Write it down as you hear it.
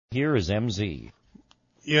Here is MZ.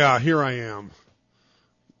 Yeah, here I am.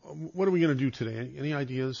 What are we going to do today? Any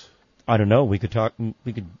ideas? I don't know. We could talk.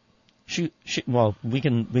 We could shoot. Well, we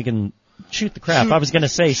can shoot the crap. I was going to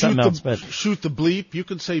say something else, but shoot the bleep. You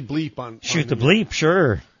can say bleep on. Shoot the bleep,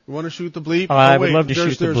 sure. You want to shoot the bleep? I would love to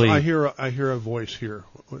shoot the bleep. I hear a voice here.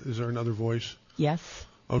 Is there another voice? Yes.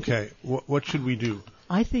 Okay. What should we do?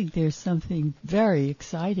 I think there's something very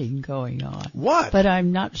exciting going on. What? But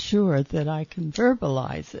I'm not sure that I can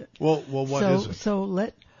verbalize it. Well, what is it?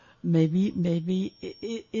 So maybe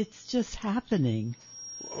it's just happening.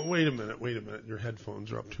 Wait a minute. Your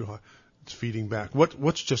headphones are up too high. It's feeding back.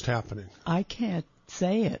 What's just happening? I can't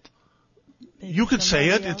say it. Maybe you could say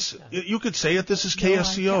it. You could say it. This is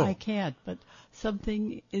KSCO. No, I can't. But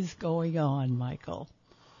something is going on, Michael.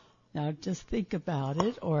 Now, just think about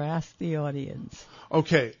it or ask the audience.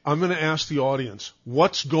 Okay, I'm going to ask the audience,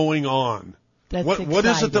 what's going on? What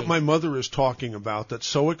is it that my mother is talking about that's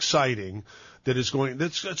so exciting that's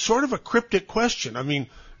sort of a cryptic question. I mean,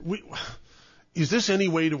 is this any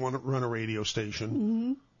way to run a radio station?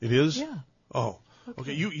 Mm-hmm. It is? Yeah. Oh,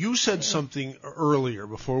 okay. You said something earlier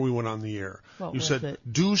before we went on the air. What you was said, it?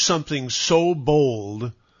 Do something so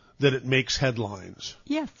bold that it makes headlines.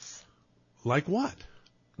 Yes. Like what?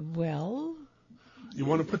 Well, you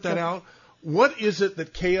want to put that out? What is it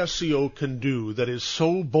that KSCO can do that is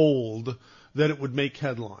so bold that it would make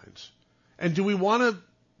headlines? And do we want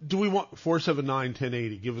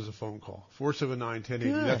 479-1080? Give us a phone call. 479-1080.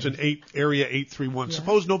 Good. That's an area 831. Yeah.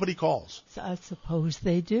 Suppose nobody calls. I suppose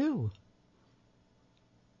they do.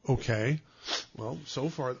 Okay. Well, so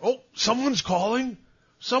far, someone's calling.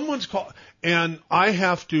 And I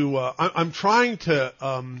have to. I'm trying to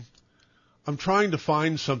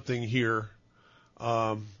find something here.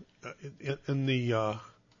 I'm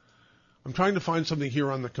trying to find something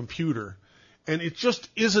here on the computer, and it just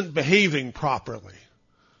isn't behaving properly.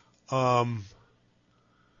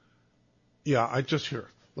 Yeah, I just hear.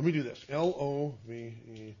 Let me do this. LOVEOAT.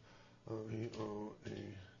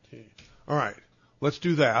 All right, let's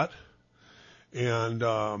do that. And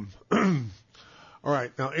all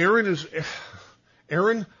right, now Aaron,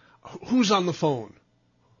 who's on the phone?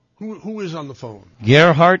 Who is on the phone?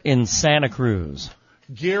 Gerhardt in Santa Cruz.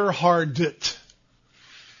 Gerhardt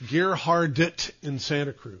in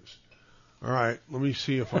Santa Cruz. All right, let me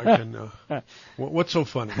see if I can. What's so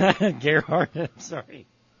funny? Gerhardt, sorry.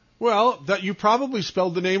 Well, that you probably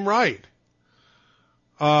spelled the name right.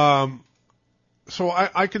 So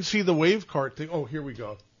I can see the wave cart thing. Oh, here we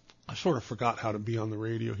go. I sort of forgot how to be on the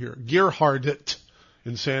radio here. Gerhardt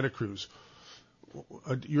in Santa Cruz.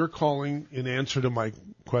 You're calling in answer to my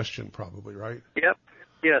question, probably, right? Yep.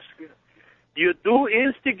 Yes. You do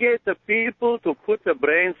instigate the people to put the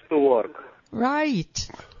brains to work. Right.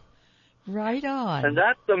 Right on. And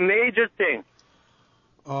that's the major thing.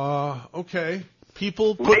 Okay.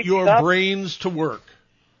 People put your brains to work.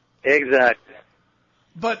 Exactly.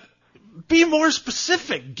 But be more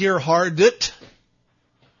specific, Gerhardt.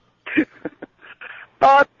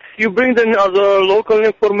 But you bring the local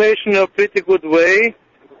information in a pretty good way.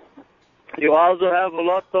 You also have a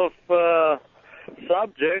lot of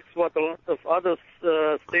subjects what a lot of other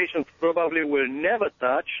stations probably will never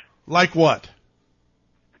touch. Like what?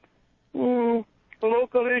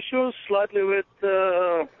 Local issues, slightly with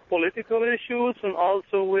political issues, and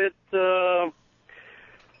also with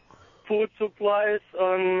food supplies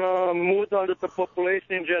and mood under the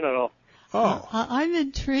population in general. Oh. I'm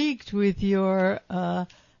intrigued with your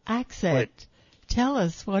accent. Wait. Tell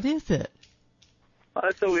us, what is it?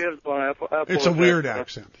 It's a weird one. It's a weird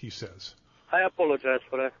accent, he says. I apologize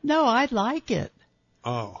for that. No, I like it.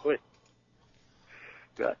 Oh. Wait.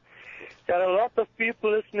 Good. There are a lot of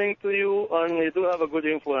people listening to you, and you do have a good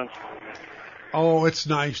influence. Oh, it's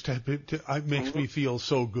nice it makes me feel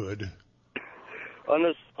so good. On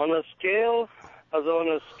a scale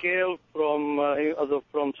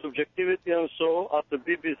from subjectivity and so, after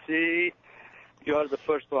BBC, you are the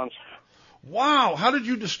first ones. Wow, how did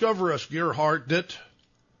you discover us, Gerhardt?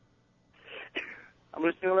 I'm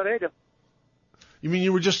listening on the radio. You mean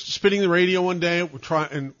you were just spinning the radio one day,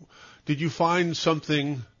 and did you find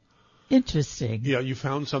something interesting? Yeah, you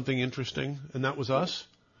found something interesting, and that was us?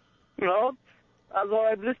 No, although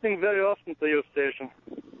I'm listening very often to your station.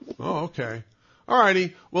 Oh, okay. All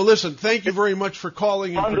righty. Well, listen, thank you very much for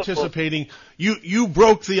calling and participating. You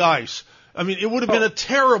broke the ice. I mean, it would have been a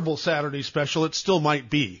terrible Saturday special. It still might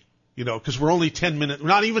be, because we're only 10 minutes,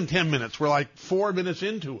 not even 10 minutes. We're like 4 minutes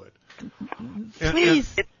into it.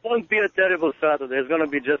 Please. It's won't be a terrible Saturday. It's going to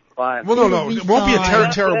be just fine. Well, no, it won't be a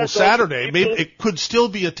fine. terrible That's Saturday. all. Maybe it could still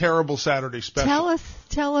be a terrible Saturday special.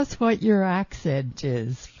 Tell us what your accent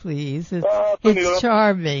is, please. It's, from Europe.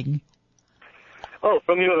 charming. Oh,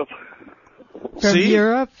 from Europe. From See?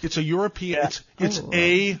 Europe? It's a European. Yeah. It's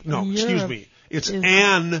Europe excuse me. It's is-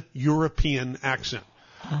 an European accent.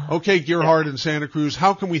 Okay, Gerhard in Santa Cruz,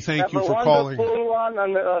 how can we thank you Have for a calling? wonderful one,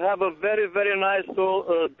 and have a very, very nice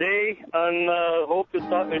day, and hope to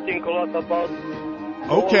think a lot about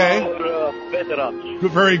Okay. all our veterans.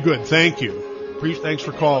 Good, very good. Thank you. Thanks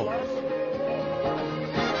for calling.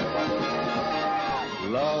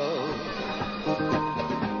 Love,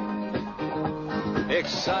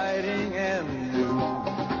 exciting and new.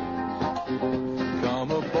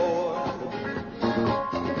 Come aboard.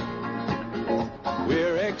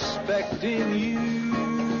 We're expecting you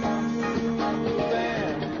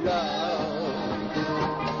and love,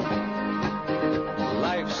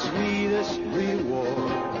 life's sweetest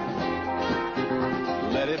reward.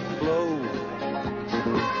 Let it flow.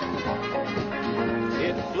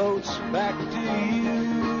 It floats back to you.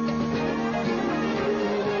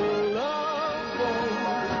 Love boat.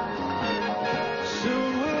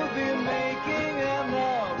 Soon we'll be making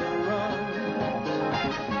another run.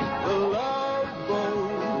 The love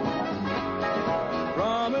boat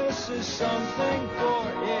promises something for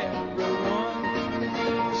everyone.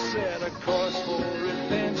 Set a course for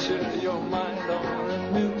adventure, your mind on a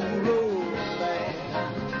new romance.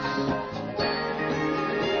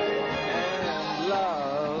 And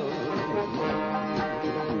love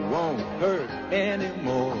won't hurt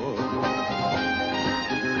anymore.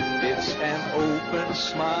 It's an open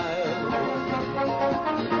smile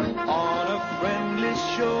on a friendly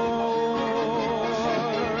shore.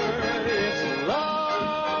 It's love.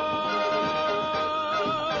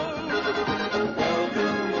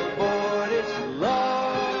 Welcome aboard. It's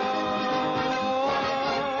love.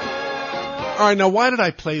 All right, now why did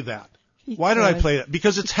I play that? Why did I Because- play that?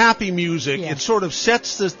 Because it's happy music. Yeah. It sort of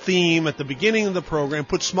sets the theme at the beginning of the program,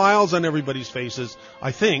 puts smiles on everybody's faces,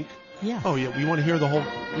 I think. Yeah. Oh, yeah, we want to hear the whole,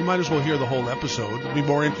 you might as well hear the whole episode. It'll be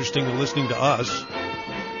more interesting than listening to us.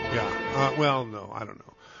 Yeah, well, no, I don't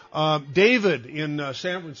know. David in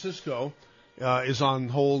San Francisco is on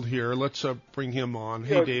hold here. Let's bring him on.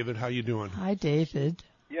 Hey, Yeah. David, how you doing? Hi, David.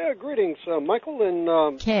 Yeah, greetings, Michael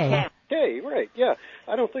and Kay. Kay. Right? Yeah,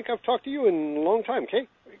 I don't think I've talked to you in a long time, Kay.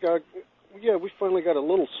 We finally got a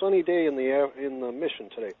little sunny day in the Mission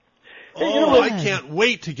today. Hey, Oh, I can't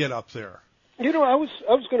wait to get up there. You know, I was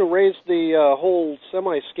going to raise the whole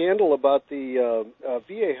semi-scandal about the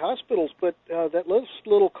VA hospitals, but that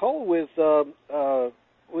little call with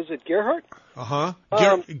was it Gerhardt? Uh-huh.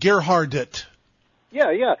 Gerhardt.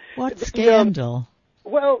 Yeah. What The, scandal?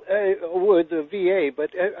 Well, with the VA,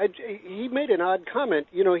 but he made an odd comment.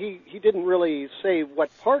 You know, he didn't really say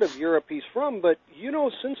what part of Europe he's from, but, you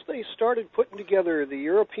know, since they started putting together the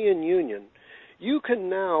European Union, you can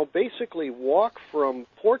now basically walk from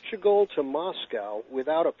Portugal to Moscow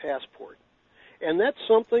without a passport. And that's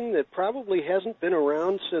something that probably hasn't been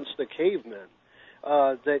around since the cavemen,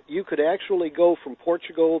 that you could actually go from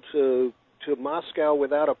Portugal to Moscow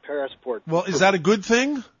without a passport. Well, is that a good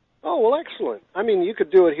thing? Oh, well, excellent. I mean, you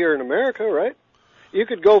could do it here in America, right? You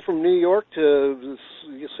could go from New York to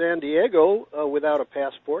San Diego without a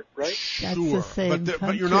passport, right? That's Sure. the same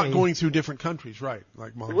But you're not country. going through different countries, right?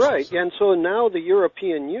 Like Mom Right, said. and so now the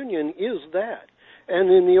European Union is that.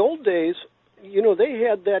 And in the old days, you know, they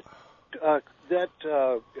had that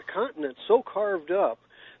continent so carved up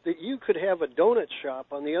that you could have a donut shop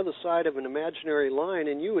on the other side of an imaginary line,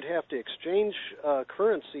 and you would have to exchange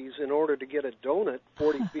currencies in order to get a donut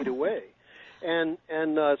 40 feet away. And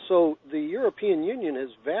so the European Union has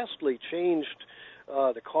vastly changed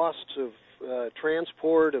the costs of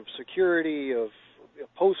transport, of security, of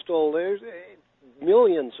postal. There's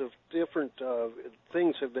millions of different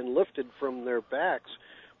things have been lifted from their backs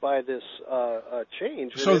by this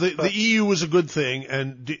change. So And the EU is a good thing,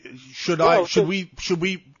 and should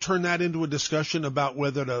we turn that into a discussion about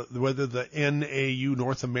whether the NAU,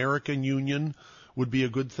 North American Union, would be a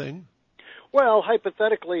good thing? Well,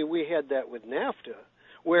 hypothetically, we had that with NAFTA,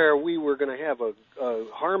 where we were going to have a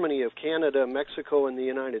harmony of Canada, Mexico, and the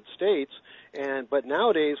United States. But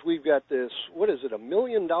nowadays we've got this. What is it? $1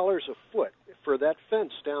 million a foot for that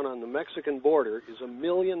fence down on the Mexican border is $1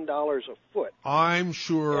 million a foot. I'm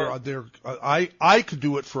sure I could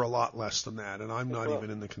do it for a lot less than that, and I'm not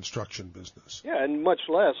even in the construction business. Yeah, and much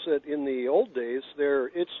less that in the old days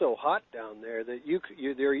it's so hot down there that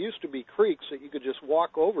there used to be creeks that you could just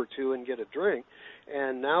walk over to and get a drink,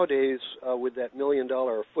 and nowadays with that $1 million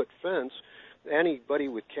a foot fence, anybody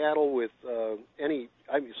with cattle, with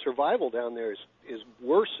survival down there is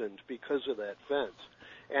worsened because of that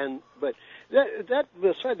fence. But that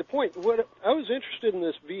beside the point. What I was interested in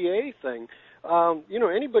this VA thing.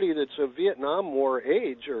 Anybody that's of Vietnam War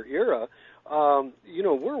age or era,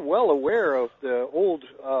 we're well aware of the old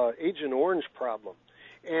Agent Orange problem.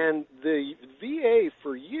 And the VA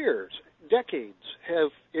for years, decades,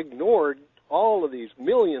 have ignored all of these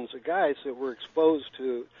millions of guys that were exposed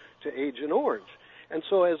to Agent Orange. And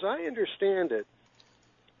so as I understand it,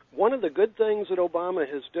 one of the good things that Obama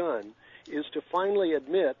has done is to finally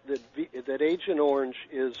admit that Agent Orange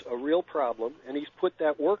is a real problem, and he's put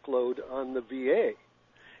that workload on the VA.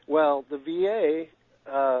 Well, the VA,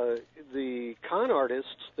 the con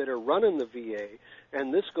artists that are running the VA,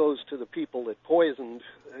 and this goes to the people that poisoned,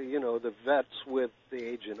 the vets with the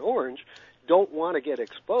Agent Orange, don't want to get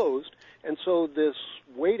exposed, and so this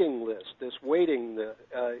waiting list,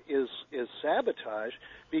 is sabotage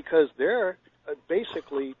because they're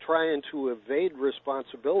basically trying to evade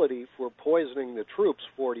responsibility for poisoning the troops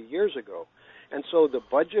 40 years ago. And so the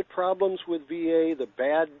budget problems with VA, the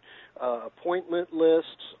bad appointment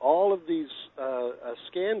lists, all of these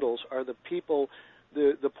scandals are the people,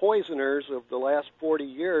 the poisoners of the last 40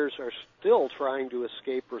 years are still trying to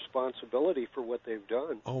escape responsibility for what they've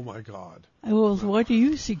done. Oh, my God. Well, what do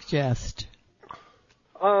you suggest?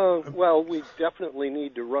 Well, we definitely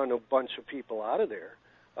need to run a bunch of people out of there.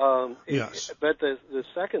 Yes. But the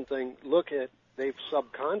second thing, they've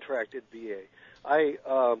subcontracted VA.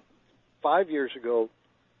 5 years ago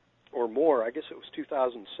or more, I guess it was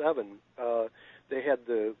 2007, they had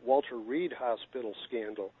the Walter Reed Hospital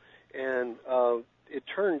scandal. And it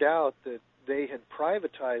turned out that they had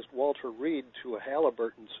privatized Walter Reed to a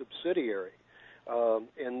Halliburton subsidiary.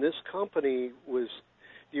 And this company was,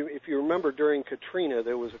 if you remember during Katrina,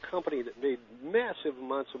 there was a company that made massive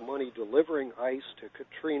amounts of money delivering ice to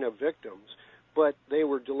Katrina victims, but they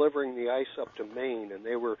were delivering the ice up to Maine, and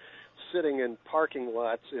they were sitting in parking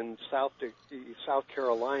lots in South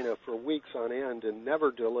Carolina for weeks on end and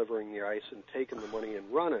never delivering the ice and taking the money and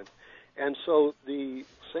running. And so the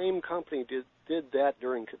same company did that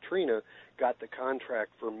during Katrina, got the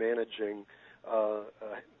contract for managing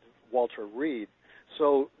Walter Reed.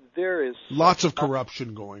 So there is lots of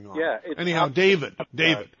corruption going on. Yeah. Anyhow, David,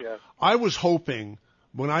 yeah. I was hoping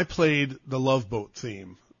when I played the Love Boat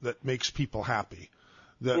theme that makes people happy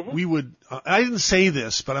that we would, I didn't say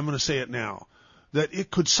this, but I'm going to say it now, that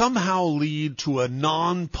it could somehow lead to a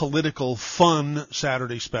non-political fun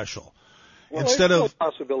Saturday special. Well, Instead of a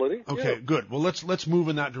possibility. Okay, yeah. Good. Well, let's move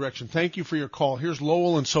in that direction. Thank you for your call. Here's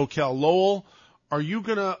Lowell in SoCal. Lowell, are you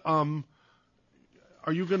gonna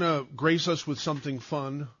grace us with something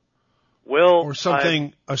fun? Well, or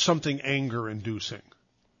something anger-inducing?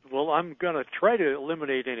 Well, I'm going to try to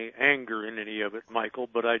eliminate any anger in any of it, Michael,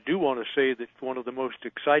 but I do want to say that one of the most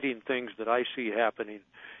exciting things that I see happening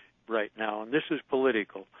right now, and this is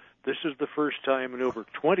political, this is the first time in over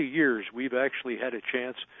 20 years we've actually had a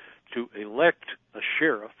chance to elect a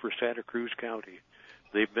sheriff for Santa Cruz County.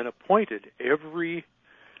 They've been appointed every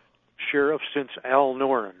sheriff since Al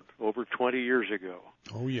Noren over 20 years ago.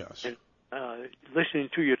 Oh, yes. And listening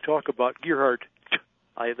to you talk about Gerhard,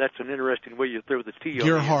 that's an interesting way you throw the T on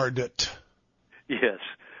Gerhard. Yes.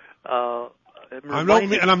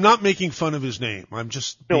 I'm not making fun of his name. I'm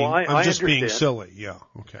just being silly. Yeah.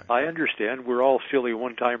 Okay. I understand. We're all silly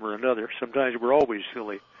one time or another. Sometimes we're always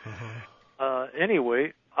silly.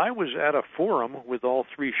 Anyway, I was at a forum with all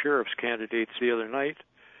three sheriff's candidates the other night,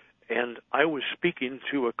 and I was speaking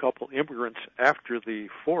to a couple immigrants after the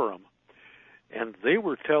forum, and they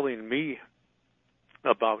were telling me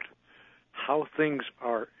about how things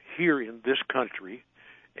are here in this country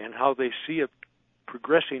and how they see it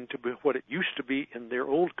progressing to be what it used to be in their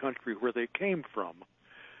old country where they came from.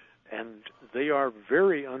 And they are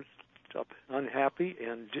very unhappy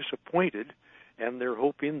and disappointed, and they're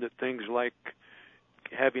hoping that things like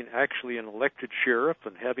having actually an elected sheriff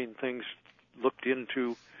and having things looked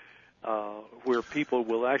into where people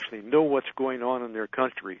will actually know what's going on in their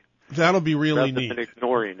country. That'll be really neat. Rather than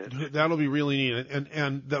ignoring it. That'll be really neat.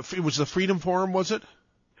 And it was the Freedom Forum, was it?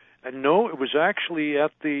 And no, it was actually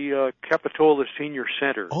at the Capitola Senior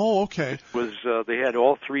Center. Oh, okay. It was they had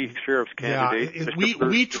all three sheriff's candidates. Yeah,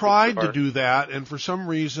 we tried to do that, and for some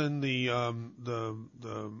reason the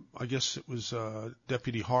I guess it was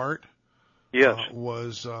Deputy Hart. Yes.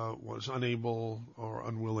 Was unable or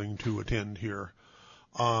unwilling to attend here.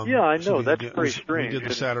 Yeah, I know. That's very strange. We did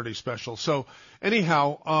the Saturday special. So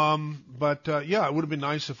anyhow, yeah, it would have been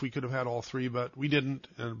nice if we could have had all three, but we didn't.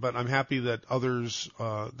 But I'm happy that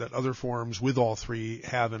other forums with all three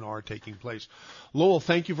have and are taking place. Lowell,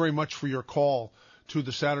 thank you very much for your call to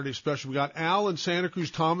the Saturday special. We got Al in Santa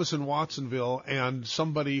Cruz, Thomas in Watsonville, and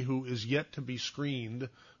somebody who is yet to be screened,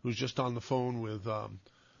 who's just on the phone with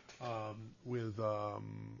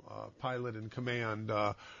pilot in command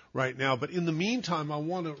right now. But in the meantime, I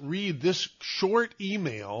want to read this short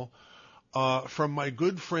email from my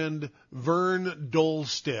good friend Vern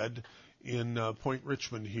Dolstead in Point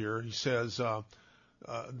Richmond here. He says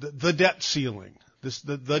the debt ceiling.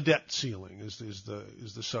 The debt ceiling is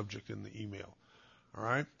the subject in the email. All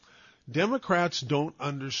right. Democrats don't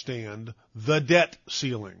understand the debt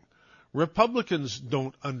ceiling. Republicans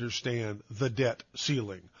don't understand the debt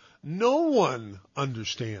ceiling. No one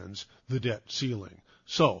understands the debt ceiling.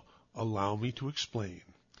 So, allow me to explain.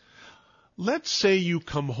 Let's say you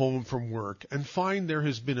come home from work and find there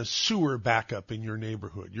has been a sewer backup in your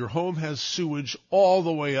neighborhood. Your home has sewage all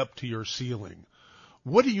the way up to your ceiling.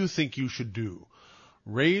 What do you think you should do?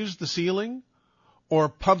 Raise the ceiling or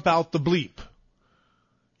pump out the bleep?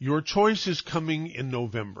 Your choice is coming in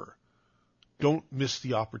November. Don't miss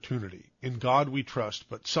the opportunity. In God we trust,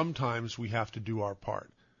 but sometimes we have to do our part.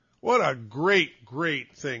 What a great,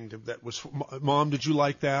 great thing that was. Mom, did you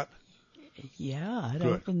like that? Yeah, it Good.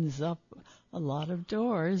 opens up a lot of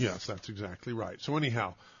doors. Yes, that's exactly right. So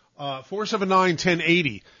anyhow,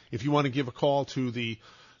 479-1080 if you want to give a call to the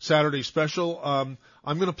Saturday special. I'm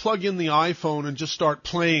going to plug in the iPhone and just start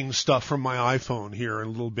playing stuff from my iPhone here in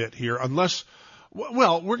a little bit here. Unless,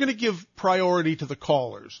 well, we're going to give priority to the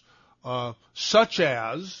callers, such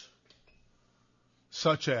as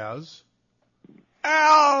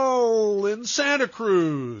Al in Santa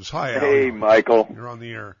Cruz. Hi, Al. Hey, Michael. You're on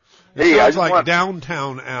the air. Hey, sounds like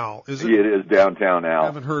downtown Al, is it? It is downtown Al. I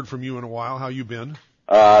haven't heard from you in a while. How you been?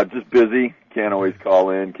 Just busy. Can't always call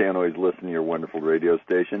in. Can't always listen to your wonderful radio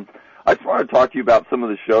station. I just want to talk to you about some of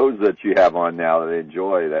the shows that you have on now that I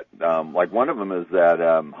enjoy. That, like one of them is that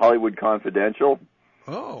Hollywood Confidential.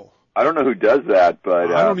 Oh. I don't know who does that,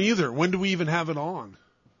 but I don't either. When do we even have it on?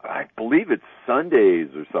 I believe it's Sundays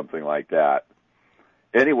or something like that.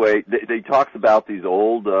 Anyway, they talks about these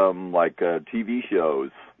old TV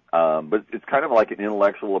shows, but it's kind of like an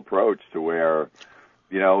intellectual approach to where,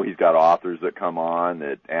 you know, he's got authors that come on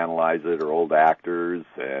that analyze it or old actors,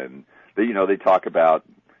 and they talk about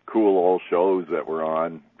cool old shows that were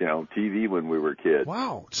on, TV when we were kids.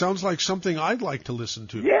 Wow, sounds like something I'd like to listen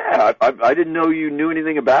to. Yeah, I didn't know you knew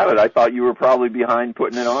anything about it. I thought you were probably behind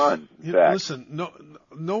putting it on. Listen,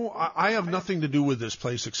 no, I have nothing to do with this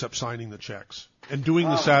place except signing the checks and doing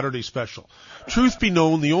the Saturday special. Truth be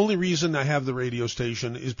known, the only reason I have the radio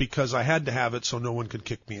station is because I had to have it so no one could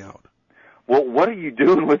kick me out. Well, what are you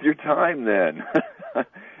doing with your time then?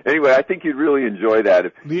 Anyway, I think you'd really enjoy that.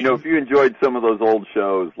 If you enjoyed some of those old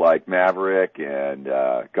shows like Maverick and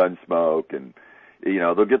Gunsmoke, and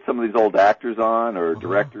they'll get some of these old actors on or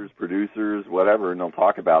directors, producers, whatever, and they'll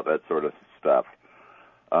talk about that sort of stuff.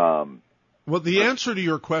 Well, the answer to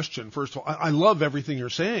your question, first of all, I love everything you're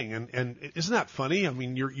saying, and isn't that funny? I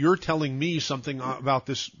mean, you're telling me something about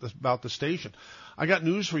the station. I got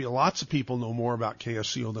news for you. Lots of people know more about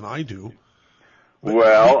KSCO than I do.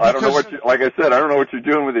 Well, I don't know like I said, I don't know what you're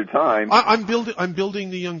doing with your time. I'm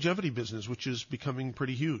building the longevity business, which is becoming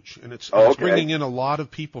pretty huge, and it's bringing in a lot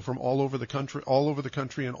of people from all over the country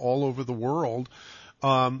and all over the world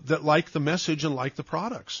that like the message and like the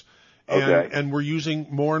products. Okay. And we're using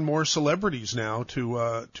more and more celebrities now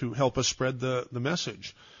to help us spread the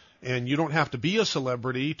message. And you don't have to be a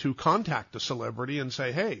celebrity to contact a celebrity and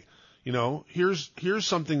say, hey, here's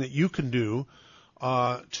something that you can do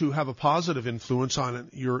to have a positive influence on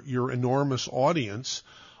your enormous audience,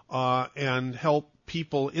 and help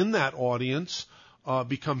people in that audience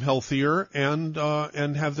become healthier and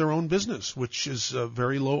have their own business, which is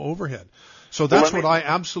very low overhead. So that's what I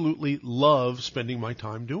absolutely love spending my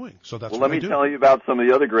time doing. So that's what I do. Let me tell you about some of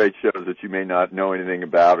the other great shows that you may not know anything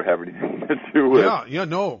about or have anything to do with.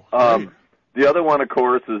 Right. The other one, of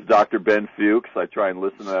course, is Dr. Ben Fuchs. I try and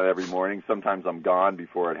listen to that every morning. Sometimes I'm gone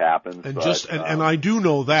before it happens. And I do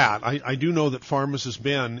know that. I do know that Pharmacist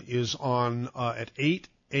Ben is on at 8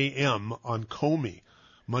 a.m. on Comey,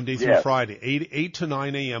 Monday through Friday, 8 to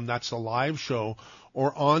 9 a.m. That's a live show,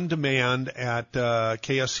 or on demand at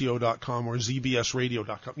KSCO.com or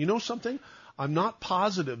ZBSradio.com. You know something? I'm not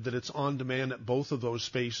positive that it's on demand at both of those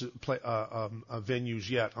venues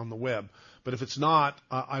yet on the web. But if it's not,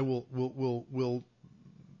 I will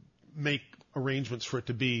make arrangements for it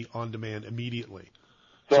to be on demand immediately.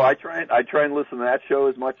 So I try and listen to that show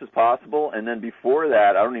as much as possible, and then before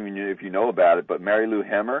that, I don't even know if you know about it, but Mary Lou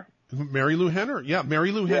Henner. Mary Lou Henner, yeah.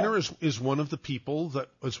 Mary Lou Henner is one of the people that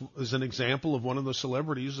is an example of one of the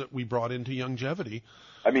celebrities that we brought into Youngevity.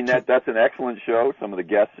 I mean, that's an excellent show. Some of the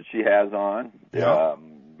guests that she has on,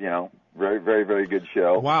 very, very, very good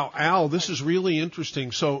show. Wow, Al, this is really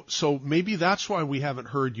interesting. So maybe that's why we haven't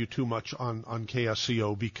heard you too much on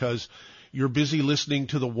KSCO, because you're busy listening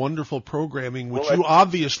to the wonderful programming, which you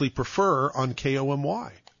obviously prefer on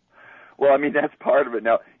KOMY. Well, I mean, that's part of it.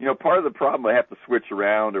 Now, part of the problem, I have to switch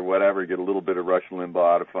around or whatever, get a little bit of Rush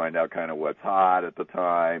Limbaugh to find out kind of what's hot at the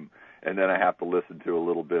time, and then I have to listen to a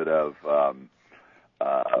little bit of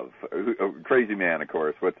Crazy Man, of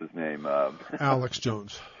course. What's his name? Alex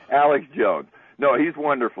Jones. Alex Jones. No, he's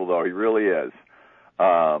wonderful, though. He really is.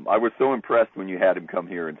 I was so impressed when you had him come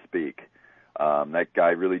here and speak. That guy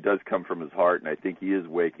really does come from his heart, and I think he is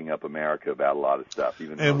waking up America about a lot of stuff.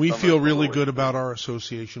 And we feel really good about our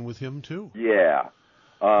association with him, too. Yeah.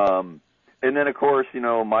 And then, of course,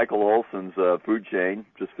 Michael Olson's Food Chain.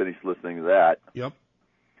 Just finished listening to that. Yep.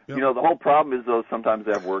 The whole problem is, though, sometimes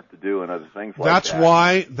they have work to do and other things like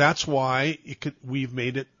that. That's why we've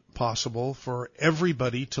made it possible for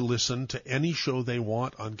everybody to listen to any show they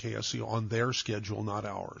want on KSCO on their schedule, not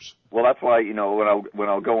ours. Well, that's why, when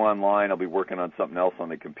I'll go online, I'll be working on something else on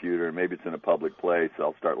the computer, and maybe it's in a public place.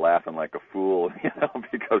 I'll start laughing like a fool,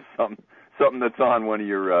 because something that's on one of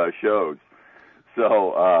your shows.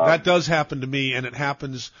 So that does happen to me, and it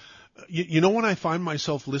happens. When I find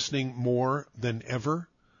myself listening more than ever,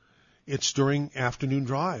 it's during afternoon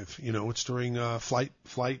drive. It's during flight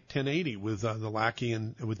 1080 with the Lackey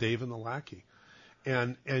and with Dave and the Lackey.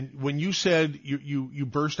 And when you said you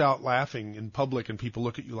burst out laughing in public and people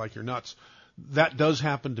look at you like you're nuts, that does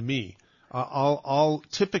happen to me. I'll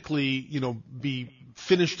typically be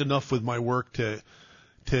finished enough with my work to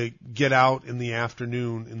get out in the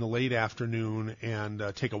afternoon, in the late afternoon, and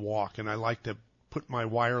take a walk. And I like to put my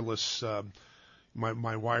wireless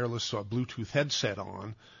my wireless Bluetooth headset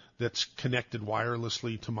on. That's connected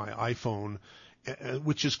wirelessly to my iPhone,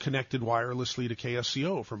 which is connected wirelessly to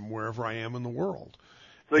KSCO from wherever I am in the world.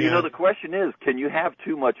 So, the question is, can you have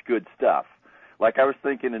too much good stuff? Like I was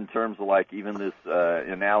thinking in terms of like even this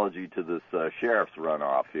analogy to this sheriff's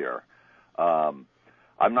runoff here. I'm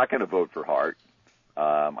not going to vote for Hart.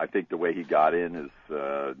 I think the way he got in is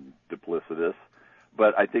duplicitous.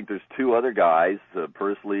 But I think there's two other guys,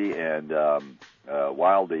 Persley and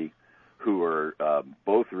Wildy, who are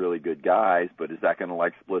both really good guys, but is that going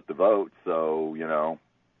to split the vote? So,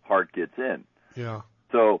 Hart gets in. Yeah.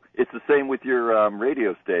 So it's the same with your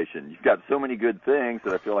radio station. You've got so many good things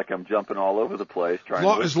that I feel like I'm jumping all over the place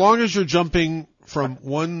as long as you're jumping from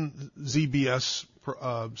one ZBS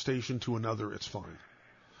station to another, it's fine.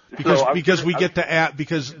 Because we get to add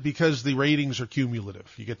because the ratings are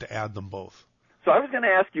cumulative. You get to add them both. So I was going to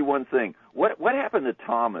ask you one thing. What happened to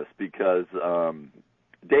Thomas? Because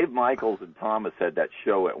Dave Michaels and Thomas had that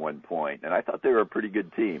show at one point, and I thought they were a pretty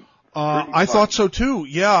good team. I thought so too.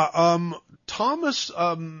 Yeah. Thomas,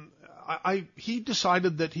 he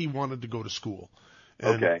decided that he wanted to go to school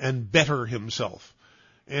and better himself,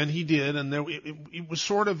 and he did. And it was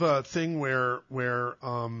sort of a thing where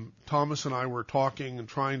Thomas and I were talking and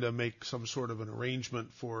trying to make some sort of an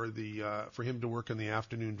arrangement for him to work in the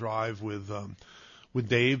afternoon drive with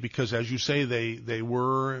Dave, because as you say, they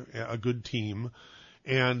were a good team.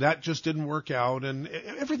 And that just didn't work out, and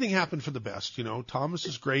everything happened for the best. Thomas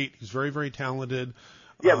is great. He's very, very talented.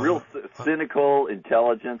 Yeah, real cynical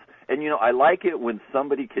intelligence. And, I like it when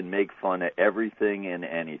somebody can make fun of everything and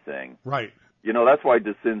anything. Right. That's why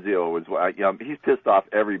DeCinzio was, he's pissed off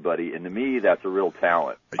everybody, and to me, that's a real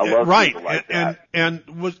talent. I love people like that. And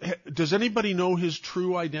does anybody know his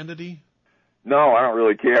true identity? No, I don't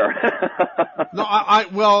really care. No,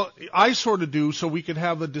 I sort of do, so we could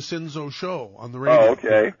have a DeCinzo show on the radio. Oh,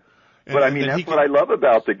 okay. But that's what I love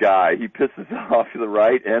about the guy. He pisses off the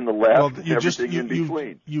right and the left, and everything in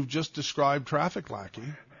between. You've just described Traffic Lackey.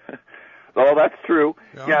 Oh, that's true.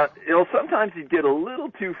 Yeah, sometimes he'd get a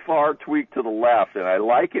little too far tweaked to the left, and I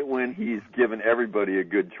like it when he's giving everybody a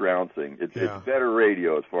good trouncing. It's better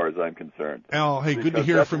radio as far as I'm concerned. Al, hey, good to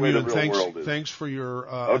hear from you, and thanks for your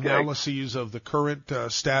analyses of the current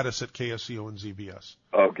status at KSCO and ZBS.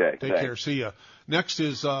 Okay, Take care. See ya. Next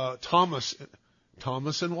is Thomas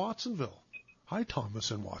in Watsonville. Hi,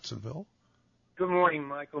 Thomas in Watsonville. Good morning,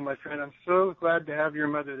 Michael, my friend. I'm so glad to have your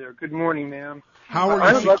mother there. Good morning, ma'am. How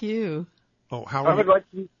are you? Thank you. Oh, how are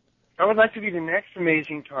you? I would like to be the next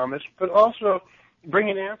amazing Thomas, but also bring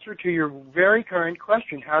an answer to your very kind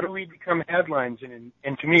question. How do we become headlines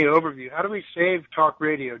and to me, overview? How do we save talk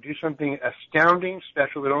radio, do something astounding,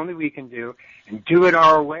 special that only we can do, and do it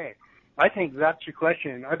our way? I think that's your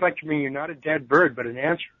question, and I'd like to bring you not a dead bird, but an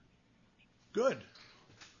answer. Good.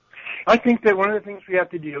 I think that one of the things we have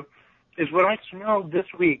to do is what I smelled this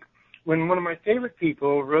week when one of my favorite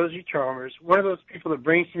people, Rosie Chalmers, one of those people that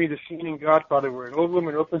brings to me the scene in Godfather where an old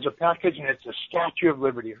woman opens a package and it's a Statue of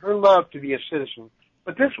Liberty, her love to be a citizen.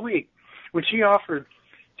 But this week, when she offered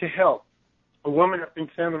to help a woman up in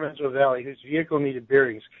San Lorenzo Valley whose vehicle needed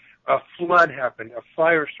bearings, a flood happened, a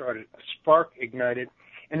fire started, a spark ignited,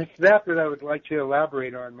 and it's that I would like to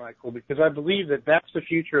elaborate on, Michael, because I believe that that's the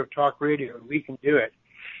future of talk radio, and we can do it,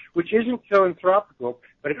 which isn't philanthropical,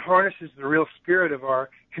 but it harnesses the real spirit of our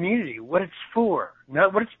community, what it's for,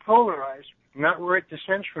 not what it's polarized, not where it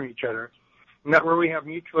dissents from each other, not where we have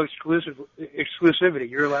mutual exclusivity.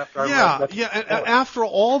 Your left, our left. Yeah. And after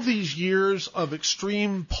all these years of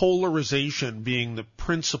extreme polarization being the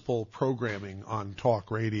principal programming on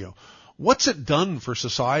talk radio, what's it done for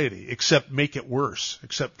society except make it worse,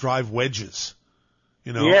 except drive wedges?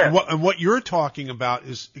 You know, yeah. and what you're talking about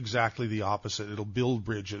is exactly the opposite. It'll build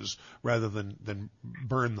bridges rather than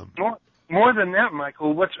burn them. More than that,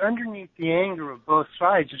 Michael, what's underneath the anger of both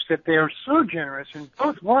sides is that they are so generous and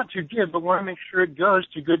both want to give but want to make sure it goes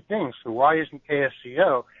to good things. So why isn't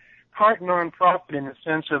KSCO part nonprofit in the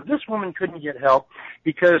sense of this woman couldn't get help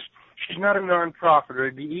because she's not a nonprofit, or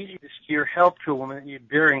it'd be easy to steer help to a woman that needed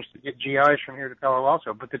bearings to get GIs from here to Palo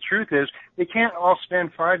Alto. But the truth is, they can't all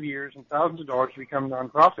spend 5 years and thousands of dollars to become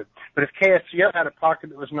nonprofit. But if KSCO had a pocket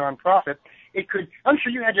that was nonprofit, it could, I'm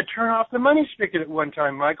sure you had to turn off the money spigot at one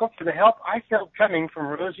time, Michael, for the help I felt coming from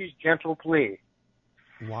Rosie's gentle plea.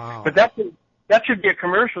 Wow. But that should be a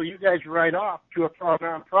commercial you guys write off to a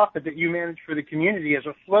nonprofit that you manage for the community as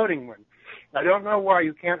a floating one. I don't know why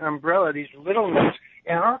you can't umbrella these little ones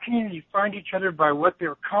and our community find each other by what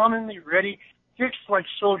they're commonly ready, fixed like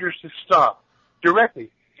soldiers to stop, directly.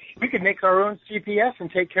 We could make our own CPS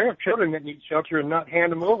and take care of children that need shelter and not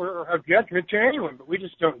hand them over or have judgment to anyone, but we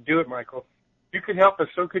just don't do it, Michael. You could help us,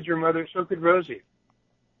 so could your mother, so could Rosie.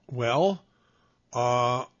 Well,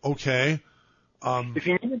 okay. If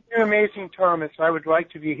you need to do Amazing Thomas, I would like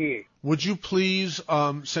to be he. Would you please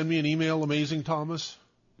send me an email, Amazing Thomas?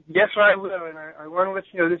 Yes, I will, and I want to let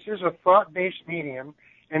you know this is a thought-based medium.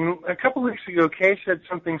 And a couple weeks ago, Kay said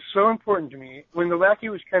something so important to me. When the lackey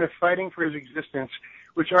was kind of fighting for his existence,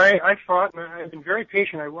 which I fought, and I've been very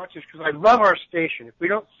patient. I watch this because I love our station. If we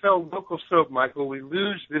don't sell local soap, Michael, we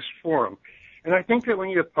lose this forum. And I think that we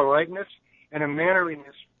need a politeness and a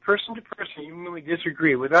mannerliness, person to person, even when we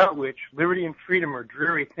disagree, without which liberty and freedom are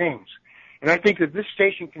dreary things. And I think that this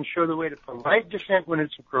station can show the way to polite dissent when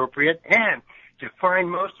it's appropriate and to find,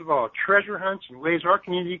 most of all, treasure hunts and ways our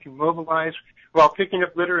community can mobilize while picking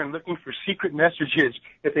up litter and looking for secret messages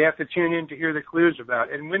that they have to tune in to hear the clues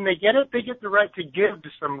about. And when they get it, they get the right to give to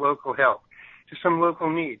some local help, to some local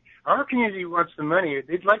need. Our community wants the money.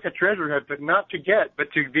 They'd like a treasure hunt, but not to get,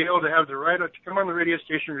 but to be able to have the right to come on the radio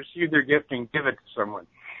station, receive their gift, and give it to someone.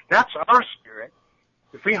 That's our spirit.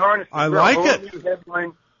 If we harness the new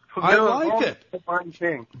headline, I like it.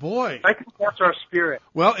 Thing. Boy. I think that's our spirit.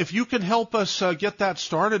 Well, if you can help us get that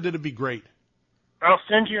started, it'd be great. I'll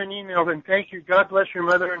send you an email, and thank you. God bless your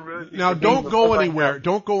mother and Rosie. Now, don't go anywhere.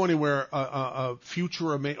 Don't go anywhere.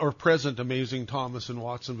 Future or present Amazing Thomas in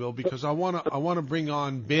Watsonville, because I want to bring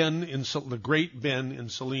on Ben the great Ben in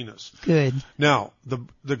Salinas. Good. Now,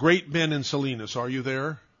 the great Ben in Salinas. Are you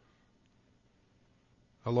there?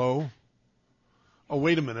 Hello. Oh,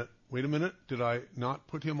 wait a minute. Did I not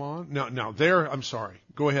put him on? No, there. I'm sorry.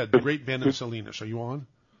 Go ahead. The great Ben in Salinas. Are you on?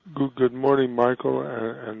 Good morning, Michael,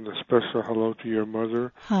 and a special hello to your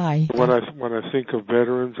mother. Hi. When I think of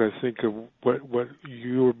veterans, I think of what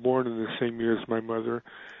you were born in the same year as my mother,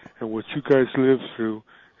 and what you guys lived through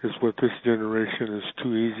is what this generation is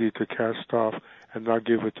too easy to cast off and not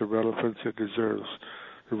give it the relevance it deserves.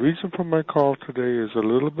 The reason for my call today is a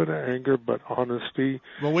little bit of anger, but honesty.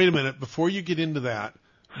 Well, wait a minute. Before you get into that,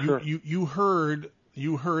 Sure.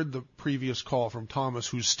 You heard the previous call from Thomas,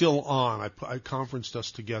 who's still on. I conferenced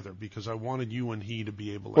us together because I wanted you and he to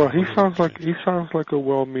be able to. Well, he sounds like a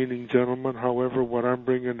well-meaning gentleman. However, what I'm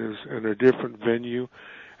bringing is in a different venue,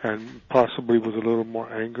 and possibly with a little more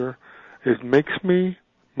anger. It makes me,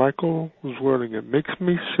 Michael was wording, it makes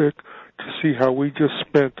me sick to see how we just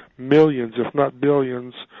spent millions, if not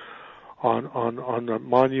billions, on a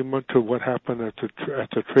monument to what happened at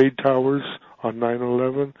the trade towers on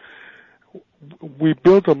 9/11. We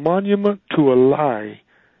built a monument to a lie,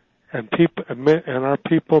 and our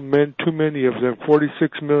people, too many of them,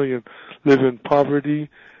 46 million, live in poverty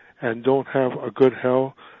and don't have a good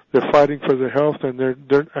health. They're fighting for their health, and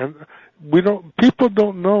people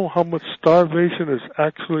don't know how much starvation is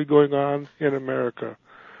actually going on in America.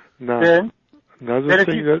 Now, another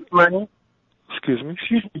thing excuse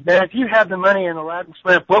me, Ben, if you had the money in Aladdin's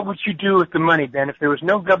lamp, what would you do with the money, Ben? If there was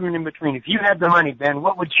no government in between, if you had the money, Ben,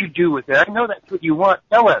 what would you do with it? I know that's what you want.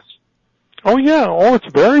 Tell us. Oh, yeah. Oh, it's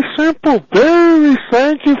very simple.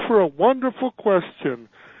 Thank you for a wonderful question.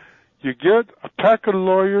 You get a pack of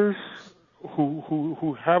lawyers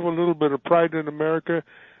who have a little bit of pride in America,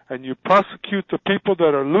 and you prosecute the people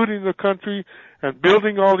that are looting the country and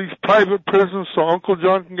building all these private prisons so Uncle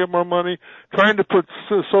John can get more money, trying to put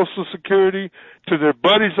Social Security to their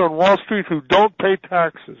buddies on Wall Street who don't pay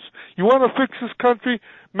taxes. You want to fix this country?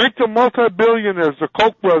 Make them multi-billionaires, the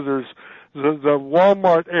Koch brothers, the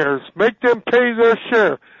Walmart heirs. Make them pay their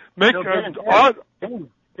share.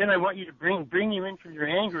 Then I want you to bring you in from your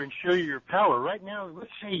anger and show you your power. Right now, let's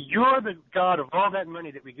say you're the god of all that money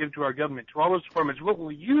that we give to our government, to all those farmers. What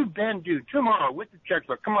will you, Ben, do tomorrow with the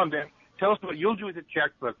checkbook? Come on, Ben. Tell us what you'll do with the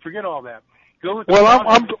checkbook. Forget all that. Go with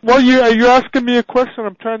you're asking me a question.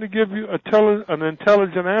 I'm trying to give you an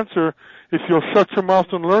intelligent answer if you'll shut your mouth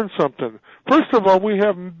and learn something. First of all, we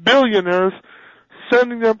have billionaires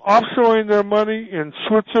sending them, offshoring their money in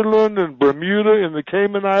Switzerland and Bermuda, in the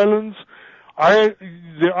Cayman Islands.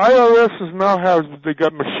 The IRS they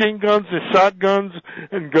got machine guns and shotguns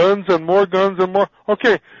and guns and more guns and more.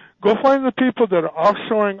 Okay, go find the people that are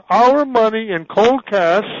offshoring our money in cold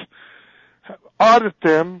cash, audit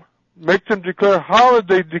them, make them declare how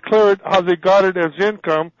they got it as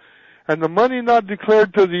income, and the money not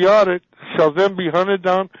declared to the audit shall then be hunted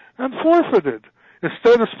down and forfeited.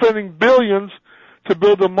 Instead of spending billions to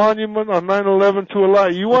build a monument on 9/11 to a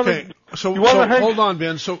lie. Hold on,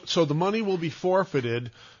 Ben. So the money will be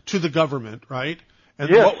forfeited to the government, right?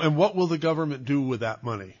 And yes. What will the government do with that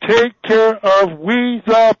money? Take care of we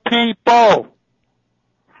the people.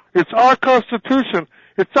 It's our Constitution.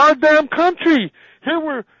 It's our damn country. Here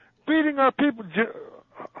we're beating our people.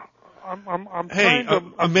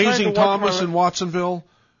 Amazing Thomas in Watsonville.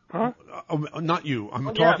 Huh? Not you.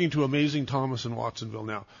 I'm talking to Amazing Thomas in Watsonville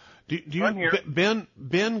now. Do you,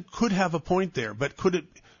 Ben could have a point there, but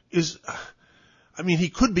he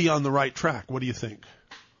could be on the right track. What do you think?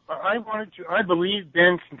 I believe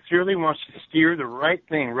Ben sincerely wants to steer the right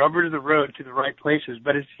thing, rubber to the road, to the right places,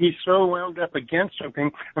 but he's so wound up against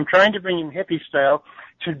something. I'm trying to bring him hippie style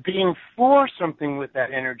to being for something with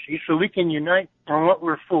that energy so we can unite on what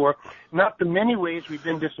we're for, not the many ways we've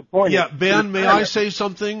been disappointed. Yeah, Ben, may I say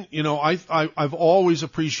something? I've always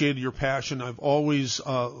appreciated your passion. I've always,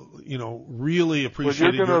 really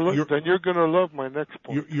appreciated then you're going to love my next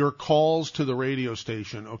point. Your calls to the radio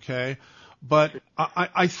station, okay? But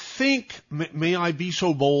I think, may I be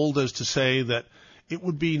so bold as to say that it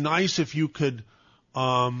would be nice if you could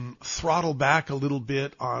throttle back a little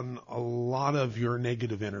bit on a lot of your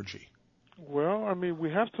negative energy. Well, we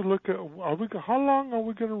have to look at how long are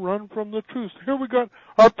we going to run from the truth? Here we got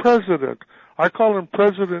our president. I call him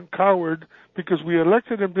President Coward because we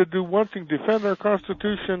elected him to do one thing, defend our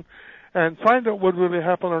Constitution and find out what really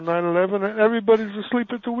happened on 9/11, and everybody's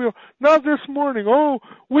asleep at the wheel. Now this morning,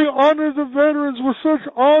 we honor the veterans with such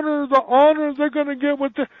honor, the honor they're going to get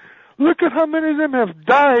with the... Look at how many of them have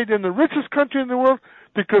died in the richest country in the world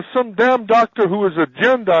because some damn doctor who is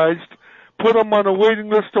agendized put them on a waiting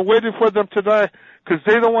list and waited for them to die because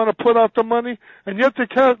they don't want to put out the money, and yet they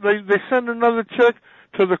send another check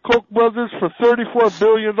to the Koch brothers for $34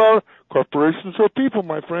 billion. Corporations are people,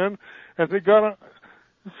 my friend, and they got to...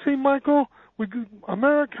 See, Michael,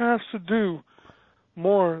 America has to do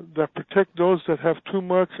more that protect those that have too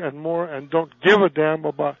much and more and don't give a damn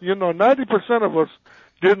about. 90% of us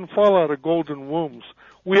didn't fall out of golden wombs.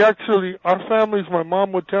 Our families, my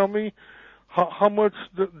mom would tell me how much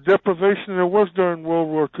deprivation there was during World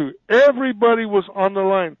War II. Everybody was on the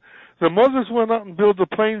line. The mothers went out and built the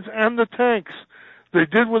planes and the tanks. They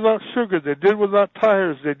did without sugar. They did without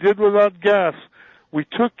tires. They did without gas. We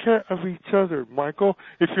took care of each other, Michael.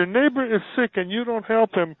 If your neighbor is sick and you don't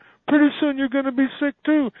help him, pretty soon you're going to be sick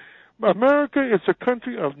too. America is a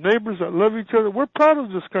country of neighbors that love each other. We're proud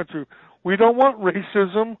of this country. We don't want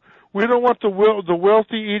racism. We don't want the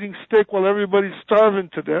wealthy eating steak while everybody's starving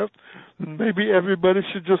to death. Maybe everybody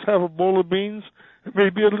should just have a bowl of beans.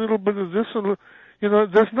 Maybe a little bit of this.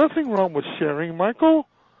 There's nothing wrong with sharing, Michael.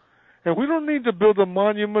 And we don't need to build a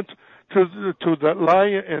monument to that lie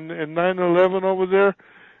in 9/11 over there,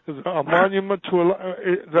 a monument to a lie.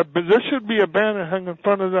 There should be a banner hung in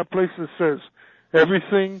front of that place that says,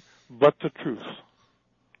 everything but the truth.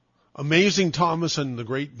 Amazing Thomas and the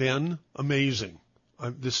Great Ben. Amazing.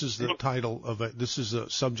 This is the title of it. This is the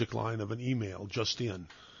subject line of an email just in.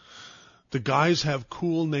 The guys have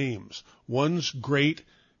cool names. One's great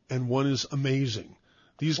and one is amazing.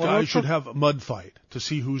 These guys should have a mud fight to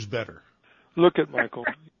see who's better. Look at Michael.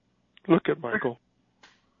 Look at Michael.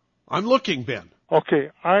 I'm looking, Ben. Okay,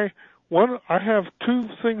 I have two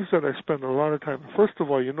things that I spend a lot of time. First of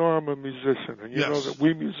all, you know I'm a musician, and you know that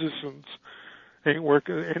we musicians ain't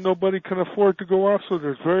working. Ain't nobody can afford to go out, so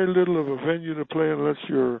there's very little of a venue to play unless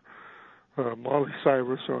you're Molly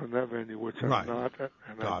Cyrus or in that venue, which I'm not,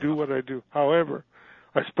 and I do what I do. However,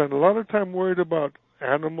 I spend a lot of time worried about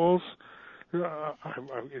animals.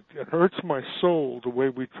 It hurts my soul the way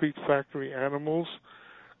we treat factory animals,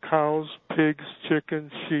 cows, pigs,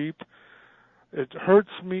 chickens, sheep. It hurts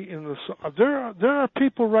me in the soul. There are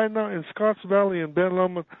people right now in Scotts Valley and Ben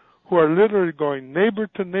Lomond who are literally going neighbor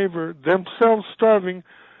to neighbor, themselves starving,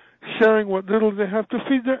 sharing what little they have to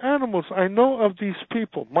feed their animals. I know of these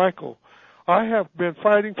people, Michael. I have been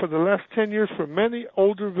fighting for the last 10 years for many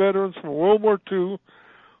older veterans from World War II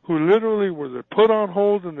who literally were put on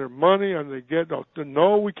hold in their money and they get,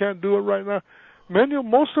 no, we can't do it right now.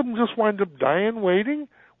 Most of them just wind up dying waiting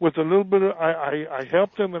with a little bit of, I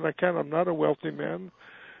help them and I can. I'm not a wealthy man,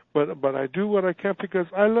 but I do what I can because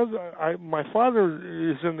I love, my father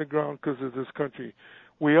is in the ground because of this country.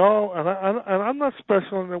 We all, and I'm not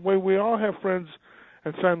special in that way, we all have friends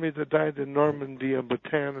and family that died in Normandy and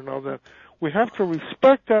Bataan and all that. We have to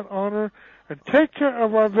respect that honor and take care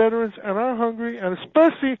of our veterans and our hungry, and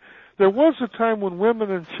especially there was a time when women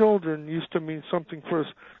and children used to mean something first.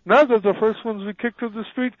 Now they're the first ones we kick to the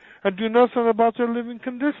street and do nothing about their living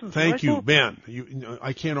conditions. Thank you, Ben.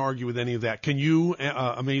 I can't argue with any of that. Can you,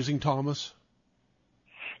 Amazing Thomas?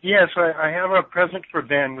 Yes, I have a present for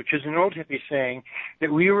Ben, which is an old hippie saying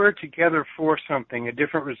that we were together for something, a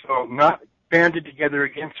different result, not banded together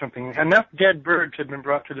against something. Enough dead birds had been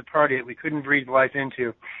brought to the party that we couldn't breathe life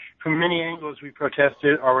into. From many angles, we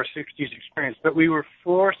protested our 60s experience, but we were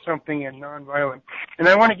for something and nonviolent. And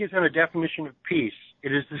I want to give them a definition of peace.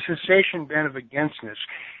 It is the cessation, Ben, of againstness.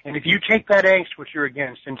 And if you take that angst, which you're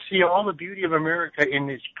against, and see all the beauty of America in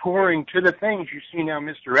its touring to the things you see now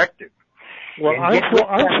misdirected. Well,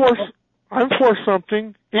 I'm for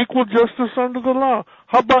something, equal justice under the law.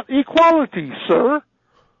 How about equality, sir?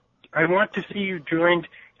 I want to see you joined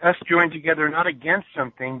together, not against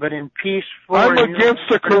something, but in peace. I'm against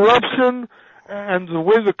the corruption and the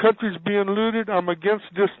way the country's being looted. I'm against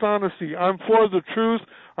dishonesty. I'm for the truth.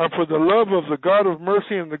 I'm for the love of the God of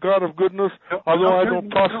mercy and the God of goodness, although I don't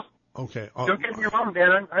possibly... Okay. Don't get me wrong,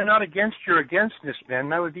 Ben. I'm not against your againstness, Ben.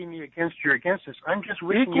 That would be me against your againstness. I'm just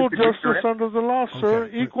wishing equal justice under the law, sir.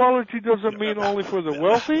 Okay. Equality doesn't mean only for the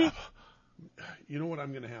wealthy. You know what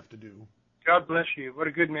I'm going to have to do? God bless you. What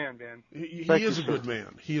a good man, Ben. He is a good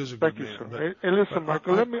man. He is a good man. Sir. Hey, listen,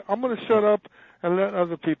 Michael, I'm going to shut up and let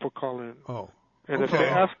other people call in. Oh. And if they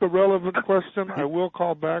ask a relevant question, I will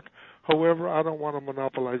call back. However, I don't want to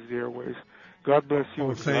monopolize the airways. God bless you,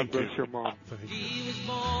 and God bless your mom. He was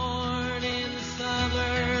born in the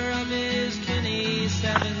summer of his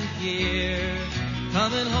 27th year,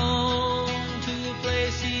 coming home to a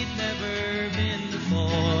place he'd never been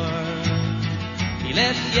before. He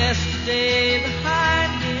left yesterday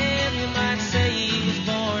behind him. You might say he was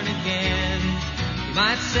born again. You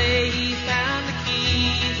might say he found the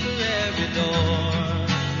key for every door.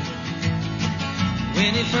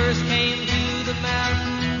 When he first came to the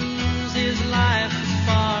mountains, his life was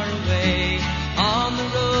far away, on the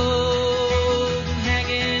road,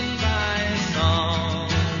 hanging by a song.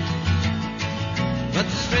 But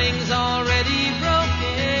the string's already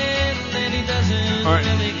broken, and he doesn't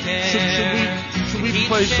really care. Should we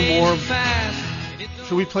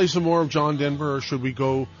play some more of John Denver, or should we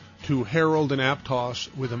go to Harold and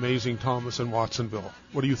Aptos with Amazing Thomas in Watsonville?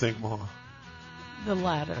 What do you think, Ma? The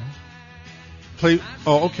latter.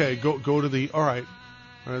 Okay. Go to the. All right,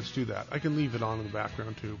 let's do that. I can leave it on in the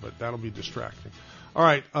background too, but that'll be distracting. All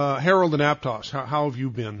right, Harold and Aptos, how have you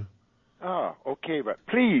been? Oh, okay, but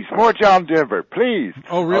please, more John Denver, please.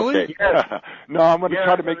 Oh, really? Okay. No, I'm going to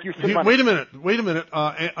try to make you sit. Wait a minute.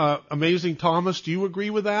 Amazing Thomas, do you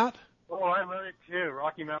agree with that? Oh, I love it too.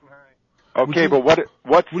 Rocky Mountain High. Okay, but what's the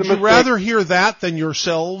mistake? Would you rather hear that than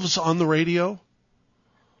yourselves on the radio?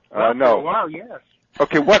 No. Wow, yes.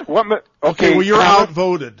 Okay, okay, well, you're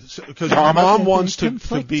outvoted because Mom wants to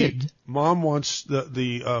be. Mom wants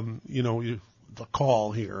the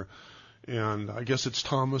call here, and I guess it's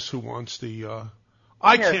Thomas who wants the.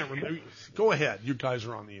 I can't remember. Go ahead, you guys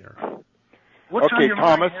are on the air. What's on your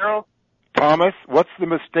mind, Harold? Thomas, what's the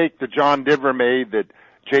mistake that John Denver made that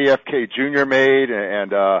JFK Jr. made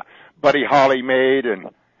and Buddy Holly made, and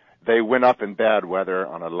they went up in bad weather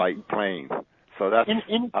on a light plane. So that's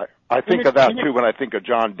I think of that too when I think of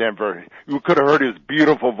John Denver. You could have heard his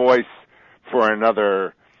beautiful voice for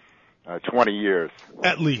another 20 years.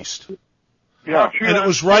 At least. Yeah. And it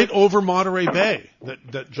was right over Monterey Bay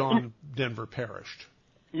that John Denver perished.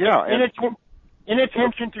 Yeah. In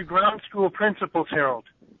attention to ground school principals, Harold.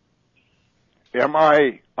 I'm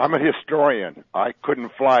a historian. I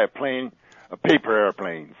couldn't fly a paper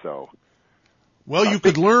airplane, so. Well, you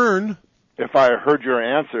could learn. If I heard your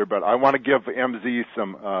answer, but I want to give MZ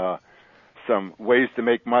some ways to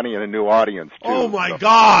make money in a new audience too. Oh my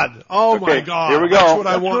God! Oh my God! Here we go. That's what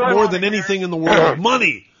I want more than anything in the world.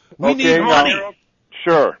 Money. We need money.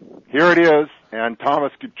 Sure. Here it is, and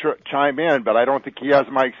Thomas could chime in, but I don't think he has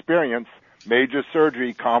my experience. Major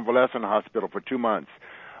surgery, convalescent hospital for 2 months.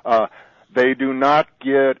 They do not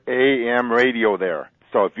get AM radio there.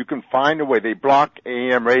 So if you can find a way, they block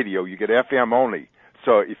AM radio. You get FM only.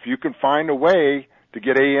 So if you can find a way to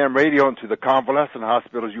get AM radio into the convalescent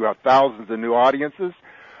hospitals, you have thousands of new audiences.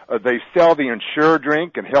 They sell the Ensure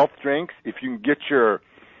drink and health drinks. If you can get your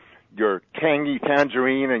tangy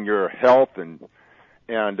tangerine and your health and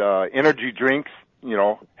energy drinks,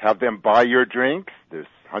 have them buy your drinks. There's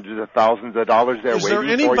hundreds of thousands of dollars there waiting for you.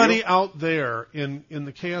 Is there anybody out there in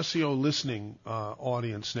the KSCO listening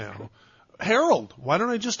audience now? Harold, why don't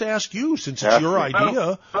I just ask you, since it's your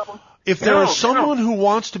idea, if there is someone who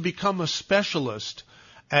wants to become a specialist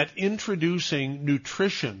at introducing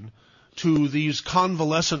nutrition to these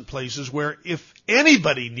convalescent places where if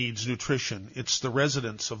anybody needs nutrition, it's the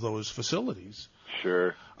residents of those facilities.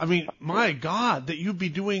 Sure. I mean, my God, that you'd be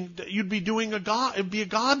doing it'd be a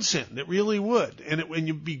godsend. It really would. And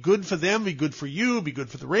you'd be good for them, be good for you, be good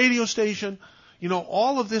for the radio station.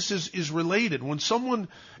 All of this is related. When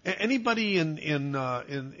anybody in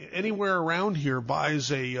anywhere around here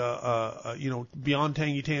buys a Beyond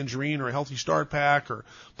Tangy Tangerine or a Healthy Start Pack or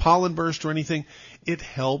Pollen Burst or anything, it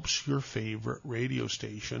helps your favorite radio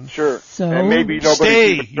station. Sure. So and maybe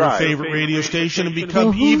stay your favorite radio station and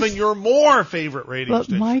become even your more favorite radio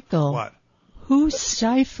station. But Michael, what? Who's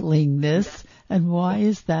stifling this, and why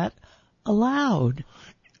is that allowed?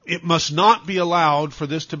 It must not be allowed for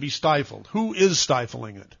this to be stifled. Who is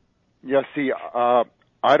stifling it? Yeah, see,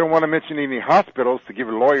 I don't want to mention any hospitals to give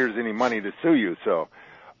lawyers any money to sue you, so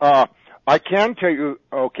I can tell you,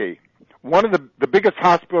 okay, one of the biggest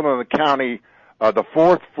hospital in the county, the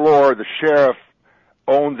 4th floor, the sheriff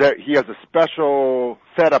owns that. He has a special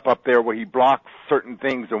setup up there where he blocks certain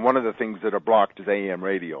things, and one of the things that are blocked is AM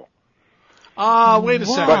radio. Wait a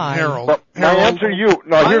second, Harold. But my answer to you,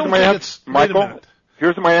 here's my answer, Michael.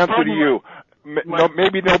 Here's my answer to you.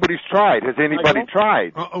 Maybe nobody's tried. Has anybody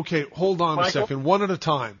tried? Okay, hold on a second. One at a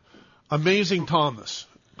time. Amazing Thomas.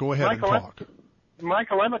 Go ahead and talk.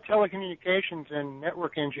 Michael, I'm a telecommunications and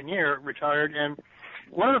network engineer, retired, and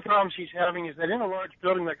one of the problems he's having is that in a large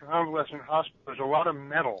building like a convalescent hospital, there's a lot of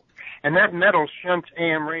metal, and that metal shunts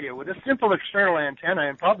AM radio. With a simple external antenna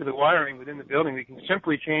and probably the wiring within the building, we can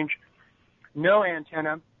simply change no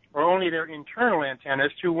antenna or only their internal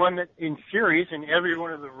antennas to one that in series in every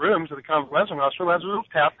one of the rooms of the convalescent hospital has a little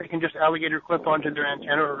tap they can just alligator clip onto their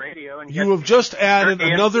antenna or radio. And you have just added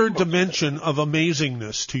another dimension of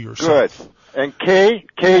amazingness to yourself. Good. And Kay,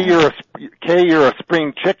 you're a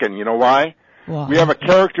spring chicken. You know why? Why? We have a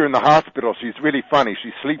character in the hospital. She's really funny.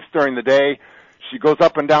 She sleeps during the day. She goes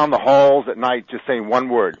up and down the halls at night just saying one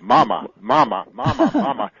word, mama, mama, mama,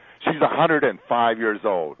 mama. She's 105 years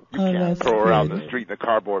old. You can't throw her out in the street in a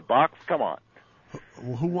cardboard box. Come on.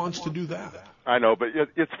 Well, who wants to do that? I know, but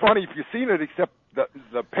it's funny if you've seen it, except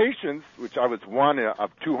the patients, which I was one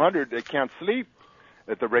of 200, they can't sleep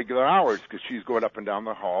at the regular hours because she's going up and down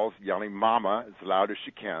the halls yelling mama as loud as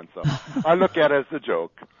she can. So I look at it as a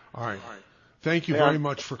joke. All right. Thank you very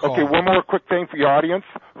much for calling. Okay, one more quick thing for your audience.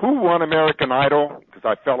 Who won American Idol? Because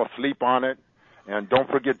I fell asleep on it. And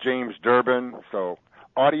don't forget James Durbin. So,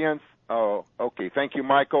 audience, okay, thank you,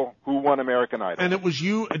 Michael. Who won American Idol? And it was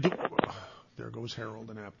you. There goes Harold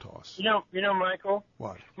and Aptos. You know, Michael.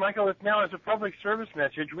 What? Michael, it's now as a public service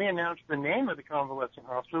message, we announced the name of the convalescent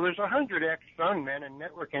hospital. There's 100 ex-phone men and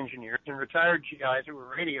network engineers and retired GIs who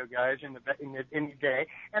were radio guys in the day,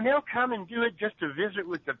 and they'll come and do it just to visit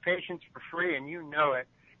with the patients for free, and you know it.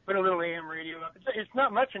 Put a little AM radio up. It's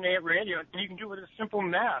not much an AM radio, and you can do it with a simple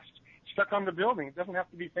mast stuck on the building. It doesn't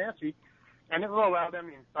have to be fancy, and it will allow them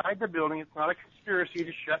inside the building. It's not a conspiracy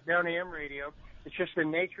to shut down AM radio. It's just the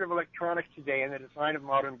nature of electronics today and the design of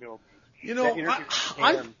modern buildings. You know,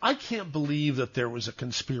 I can't believe that there was a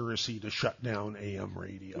conspiracy to shut down AM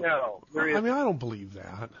radio. No, there isn't. I mean, I don't believe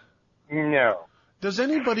that. No. Does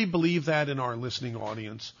anybody believe that in our listening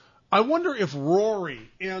audience? I wonder if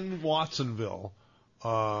Rory in Watsonville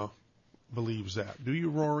believes that. Do you,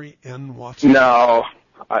 Rory in Watsonville? No,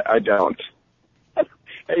 I don't.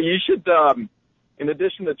 Hey, you should, in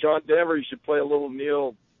addition to John Denver, you should play a little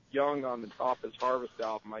Neil Young on the top of his Harvest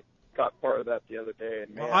album. I got part of that the other day.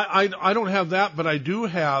 And man, I don't have that, but I do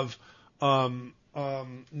have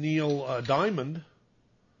Neil Diamond.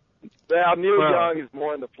 Yeah, Neil Young is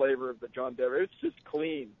more in the flavor of the John Denver. It's just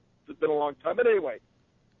clean. It's been a long time. But anyway,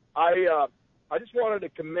 I just wanted to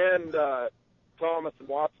commend Thomas in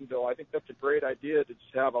Watsonville. I think that's a great idea to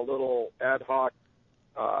just have a little ad hoc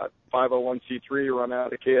 501c3 run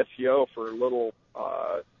out of KSCO for little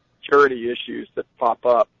charity issues that pop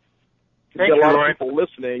up. There's a lot of people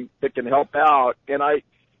listening that can help out. And I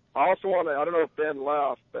also want to, I don't know if Ben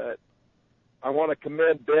left, but I want to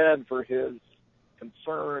commend Ben for his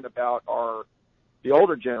concern about the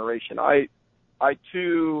older generation. I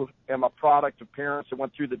too am a product of parents that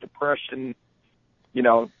went through the Depression,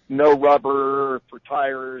 no rubber for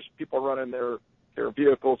tires, people running their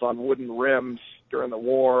vehicles on wooden rims during the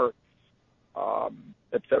war,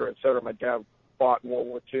 et cetera, et cetera. My dad fought in World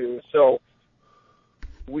War II. So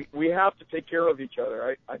we have to take care of each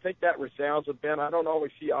other. I think that resounds with Ben. I don't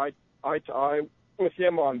always see eye to eye with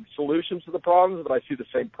him on solutions to the problems, but I see the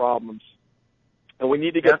same problems. And we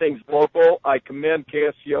need to get things local. I commend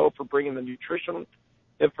KSCO for bringing the nutrition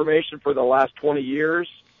information for the last 20 years.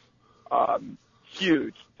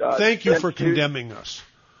 Huge. Thank you for condemning us.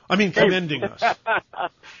 Commending us.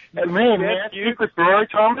 And may I speak with Roy,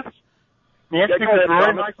 Thomas? May I speak with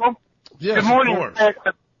Roy, Michael? Yes, good morning. Of course.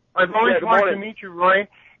 I've always wanted to meet you, Roy.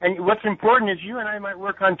 And what's important is you and I might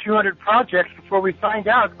work on 200 projects before we find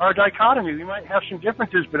out our dichotomy. We might have some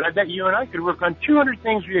differences, but I bet you and I could work on 200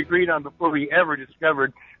 things we agreed on before we ever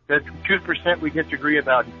discovered that 2% we disagree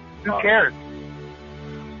about. Who cares?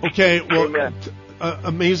 Okay, well,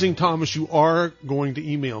 amazing, Thomas. You are going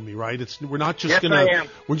to email me, right? We're not just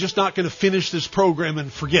we're just not going to finish this program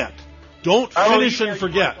and forget. Don't finish and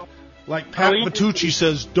forget. Like Pat Vitucci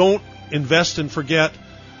says, don't invest and forget.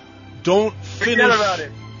 Don't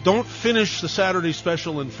finish the Saturday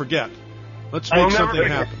special and forget. Let's make something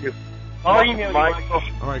happen. I'll email you, Michael.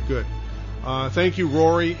 All right, good. Thank you,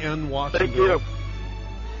 Rory and Watsonville. Thank you.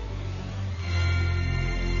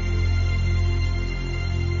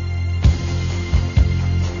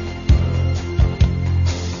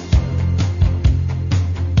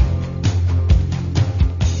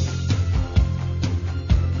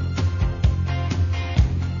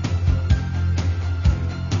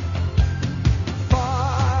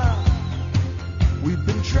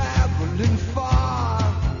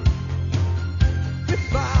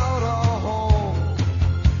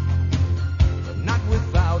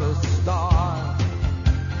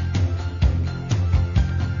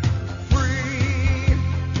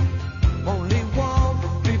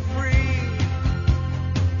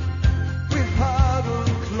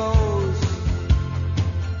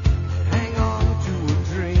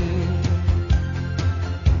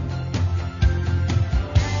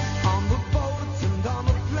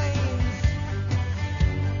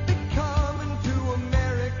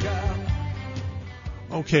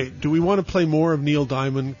 Okay, do we want to play more of Neil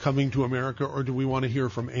Diamond Coming to America, or do we want to hear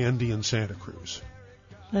from Andy in Santa Cruz?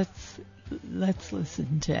 Let's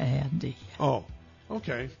listen to Andy. Oh,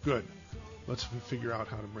 okay, good. Let's figure out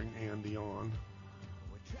how to bring Andy on.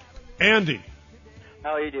 Andy!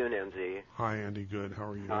 How are you doing, MZ? Hi, Andy. Good. How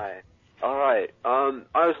are you? Hi. All right.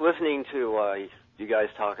 I was listening to you guys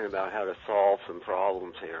talking about how to solve some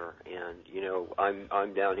problems here, and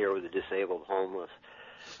I'm down here with the disabled homeless.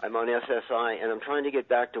 I'm on SSI, and I'm trying to get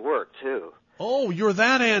back to work, too. Oh, you're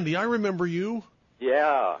that Andy. I remember you.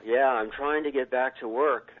 Yeah, I'm trying to get back to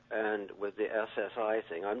work, and with the SSI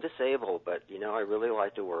thing. I'm disabled, but, I really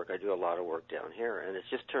like to work. I do a lot of work down here, and it's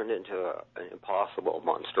just turned into an impossible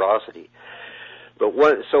monstrosity. But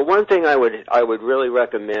one thing I would really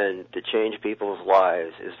recommend to change people's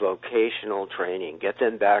lives is vocational training. Get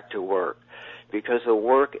them back to work, because the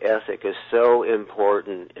work ethic is so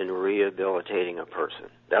important in rehabilitating a person.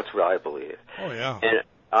 That's what I believe. Oh, yeah. And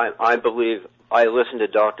I believe, I listened to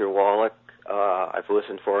Dr. Wallach. I've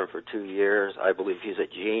listened for him for 2 years. I believe he's a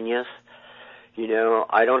genius.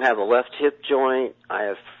 I don't have a left hip joint. I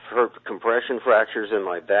have compression fractures in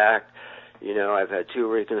my back. I've had 2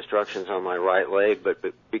 reconstructions on my right leg, but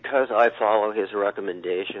because I follow his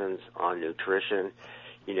recommendations on nutrition,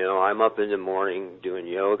 I'm up in the morning doing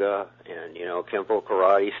yoga and, Kempo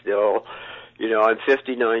karate still. I'm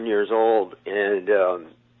 59 years old, and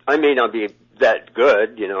I may not be that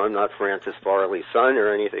good. I'm not Francis Farley's son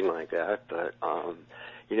or anything like that, but,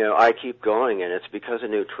 You know, I keep going, and it's because of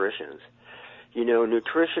nutritions. You know,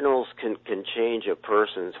 nutritionals can change a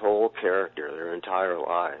person's whole character, their entire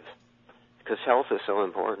lives, because health is so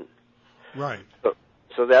important. Right.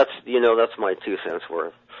 So that's, you know, that's my 2 cents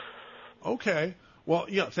worth. Okay. Well,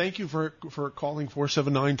 yeah, thank you for calling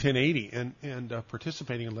 479-1080 and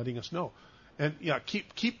participating and letting us know. And yeah,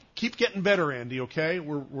 keep getting better, Andy, okay?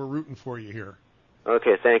 We're rooting for you here.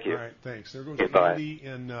 Okay, thank you. All right, thanks. There goes Goodbye. Andy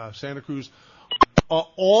in Santa Cruz.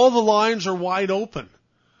 All the lines are wide open.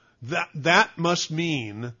 That must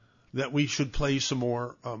mean that we should play some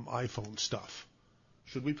more iPhone stuff.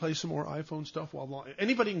 Should we play some more iPhone stuff?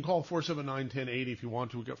 Anybody can call 479-1080 if you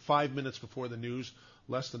want to. We've got 5 minutes before the news,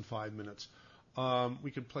 less than 5 minutes.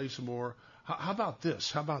 We could play some more. How about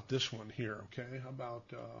this? How about this one here, okay? How about...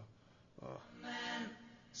 Man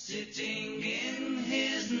sitting in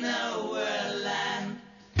his nowhere land,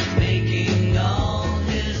 making all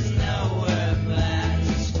his nowhere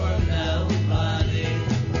plans for nobody.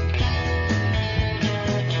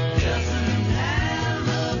 Doesn't have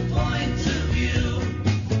a point of view,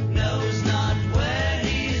 knows not where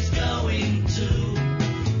he's going to.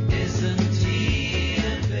 Isn't he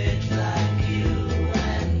a bit like you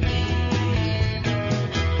and me?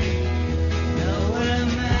 Nowhere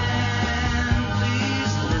man,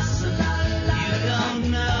 please listen. You don't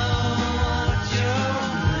know what you're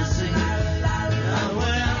missing.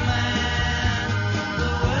 Nowhere man,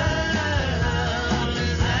 the world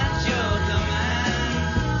is at your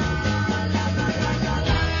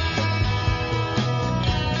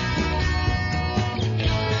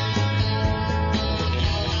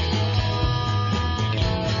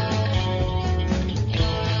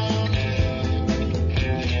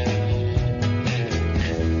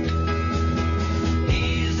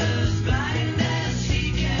He's as blind as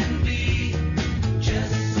he can be,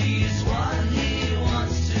 just sees what he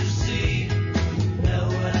wants to see.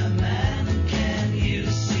 Nowhere man, can you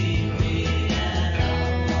see me at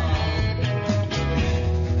all?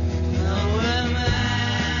 Nowhere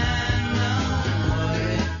man, don't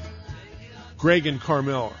worry. Greg and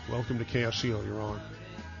Carmel, welcome to KFCO. You're on.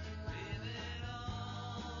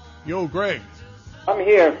 Yo, Greg. I'm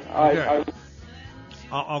here. Okay.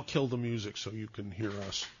 I'll kill the music so you can hear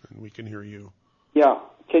us and we can hear you. Yeah.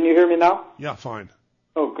 Can you hear me now? Yeah, fine.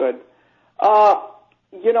 Oh, good.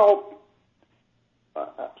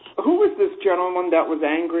 Who was this gentleman that was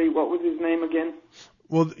angry? What was his name again?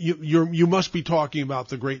 Well, you must be talking about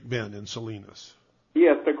the great Ben in Salinas.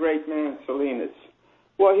 Yes, the great man in Salinas.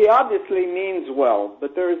 Well, he obviously means well,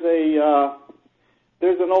 but there's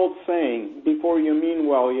an old saying: before you mean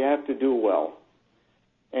well, you have to do well.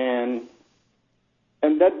 And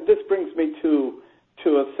this brings me to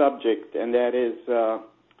a subject, and that is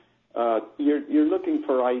you're looking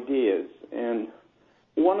for ideas. And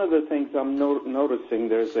one of the things I'm noticing,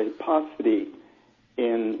 there's a paucity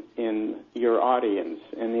in your audience.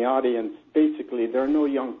 And the audience, basically, there are no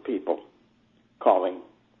young people calling.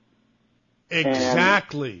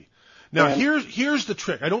 Exactly. Now, here's the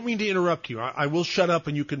trick. I don't mean to interrupt you. I will shut up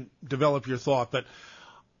and you can develop your thought. But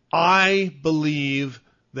I believe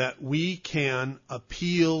that we can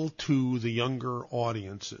appeal to the younger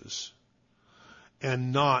audiences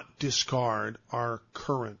and not discard our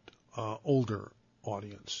current older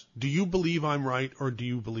audience. Do you believe I'm right or do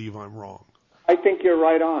you believe I'm wrong? I think you're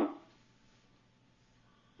right on.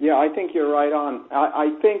 Yeah, I think you're right on. I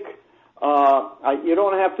think you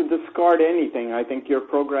don't have to discard anything. I think your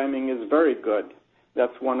programming is very good.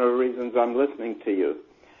 That's one of the reasons I'm listening to you.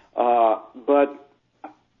 But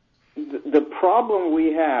the problem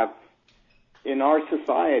we have in our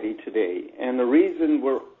society today, and the reason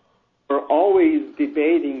we're always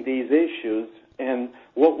debating these issues, and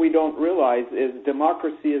what we don't realize is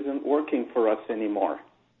democracy isn't working for us anymore.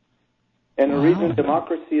 And the reason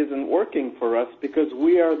democracy isn't working for us because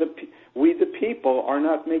we the people are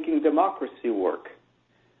not making democracy work.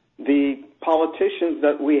 The politicians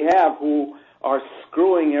that we have who are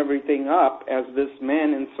screwing everything up, as this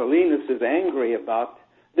man in Salinas is angry about,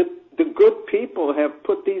 the good people have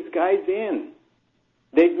put these guys in.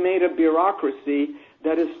 They've made a bureaucracy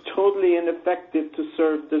that is totally ineffective to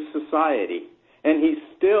serve the society. And he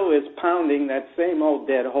still is pounding that same old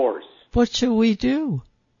dead horse. What should we do?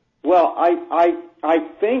 Well, I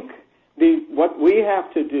think what we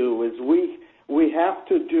have to do is we have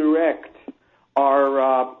to direct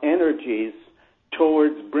our energies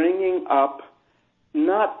towards bringing up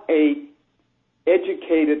not a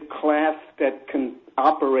educated class that can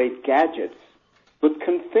operate gadgets, but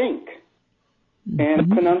can think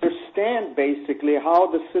and can understand basically how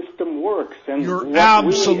the system works. And you're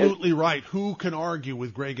absolutely right. Who can argue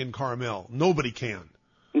with Greg and Carmel? Nobody can.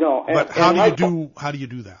 No. But how do you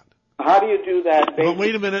do that? How do you do that? But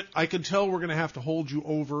wait a minute. I can tell we're going to have to hold you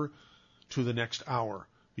over to the next hour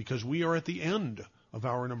because we are at the end of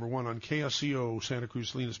hour number 1 on KSCO Santa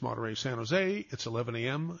Cruz, Salinas, Monterey, San Jose. It's 11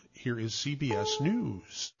 a.m. Here is CBS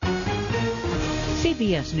News.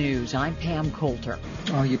 CBS News, I'm Pam Coulter.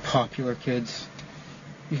 Oh, you popular kids.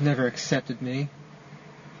 You've never accepted me.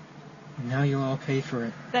 And now you'll all pay for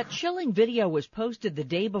it. That chilling video was posted the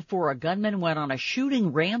day before a gunman went on a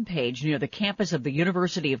shooting rampage near the campus of the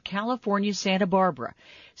University of California, Santa Barbara.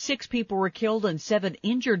 6 people were killed and 7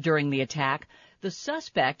 injured during the attack. The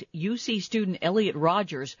suspect, UC student Elliot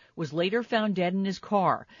Rogers, was later found dead in his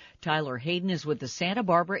car. Tyler Hayden is with the Santa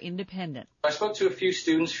Barbara Independent. I spoke to a few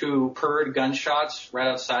students who heard gunshots right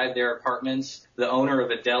outside their apartments. The owner of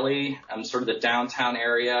a deli, sort of the downtown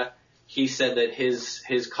area, he said that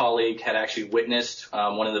his colleague had actually witnessed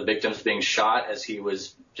one of the victims being shot as he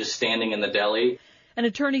was just standing in the deli. An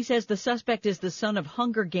attorney says the suspect is the son of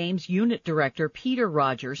Hunger Games unit director Peter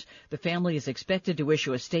Rogers. The family is expected to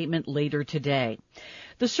issue a statement later today.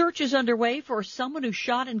 The search is underway for someone who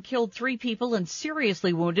shot and killed 3 people and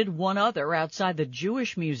seriously wounded 1 other outside the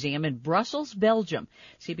Jewish Museum in Brussels, Belgium.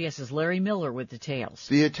 CBS's Larry Miller with details.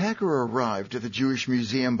 The attacker arrived at the Jewish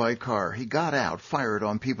Museum by car. He got out, fired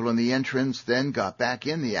on people in the entrance, then got back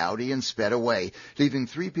in the Audi and sped away, leaving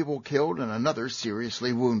 3 people killed and another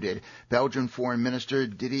seriously wounded. Belgian Foreign Minister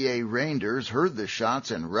Didier Reynders heard the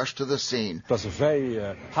shots and rushed to the scene. It was a very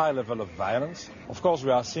high level of violence. Of course,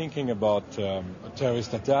 we are thinking about a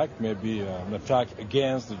terrorist attack, maybe an attack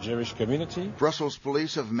against the Jewish community. Brussels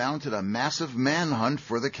police have mounted a massive manhunt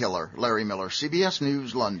for the killer. Larry Miller, CBS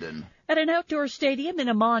News, London. At an outdoor stadium in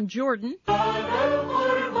Amman, Jordan, a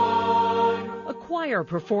choir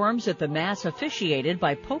performs at the Mass officiated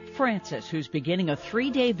by Pope Francis, who's beginning a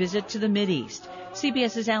 3-day visit to the Mideast.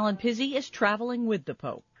 CBS's Alan Pizzi is traveling with the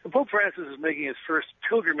Pope. Pope Francis is making his first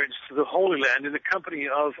pilgrimage to the Holy Land in the company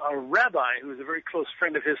of a rabbi who is a very close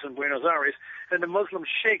friend of his in Buenos Aires and a Muslim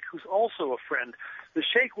sheikh who's also a friend. The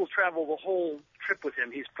sheikh will travel the whole trip with him.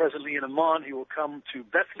 He's presently in Amman. He will come to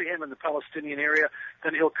Bethlehem in the Palestinian area.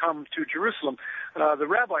 Then he'll come to Jerusalem. The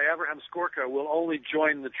rabbi, Abraham Skorka, will only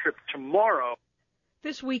join the trip tomorrow.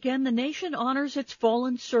 This weekend, the nation honors its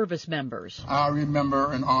fallen service members. I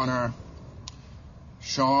remember and honor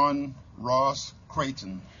Sean Ross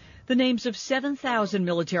Creighton. The names of 7,000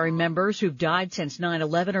 military members who've died since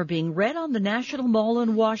 9/11 are being read on the National Mall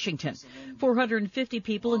in Washington. 450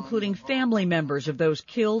 people, including family members of those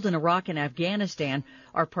killed in Iraq and Afghanistan,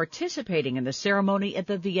 are participating in the ceremony at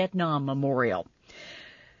the Vietnam Memorial.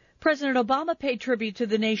 President Obama paid tribute to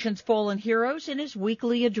the nation's fallen heroes in his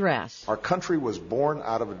weekly address. Our country was born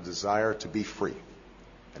out of a desire to be free,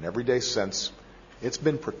 and every day since, it's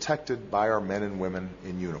been protected by our men and women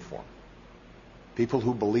in uniform. People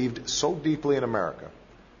who believed so deeply in America,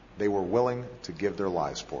 they were willing to give their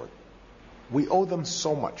lives for it. We owe them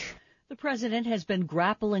so much. The president has been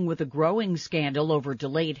grappling with a growing scandal over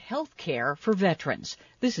delayed health care for veterans.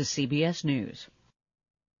 This is CBS News.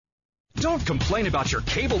 Don't complain about your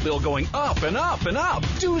cable bill going up and up and up.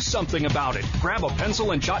 Do something about it. Grab a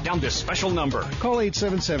pencil and jot down this special number. Call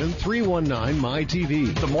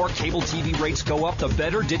 877-319-MyTV. The more cable TV rates go up, the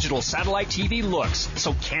better digital satellite TV looks.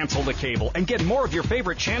 So cancel the cable and get more of your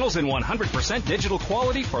favorite channels in 100% digital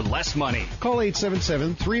quality for less money. Call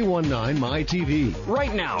 877-319-MyTV.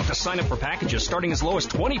 Right now to sign up for packages starting as low as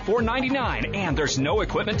 $24.99, and there's no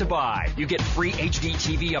equipment to buy. You get free HD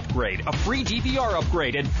TV upgrade, a free DVR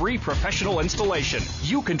upgrade, and free professional installation.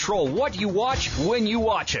 You control what you watch when you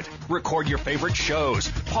watch it. Record your favorite shows.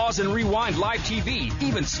 Pause and rewind live TV.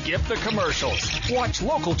 Even skip the commercials. Watch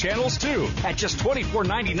local channels too. At just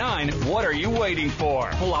 $24.99, what are you waiting for?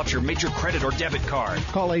 Pull out your major credit or debit card.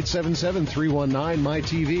 Call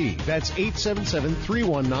 877-319-MyTV. That's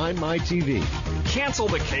 877-319-MyTV. Cancel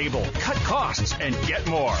the cable, cut costs, and get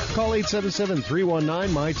more. Call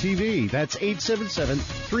 877-319-MyTV. That's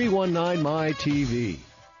 877-319-MyTV.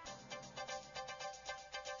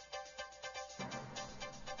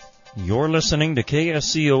 You're listening to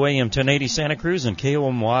KSCO AM 1080 Santa Cruz and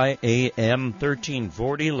KOMY AM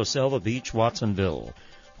 1340 La Selva Beach, Watsonville.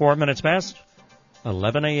 4 minutes past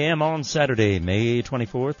 11 a.m. on Saturday, May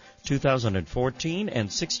 24th, 2014, and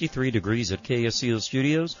 63 degrees at KSCO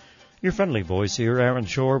Studios. Your friendly voice here, Aaron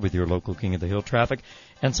Shore, with your local King of the Hill traffic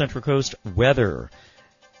and Central Coast weather.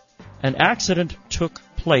 An accident took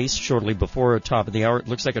place shortly before the top of the hour. It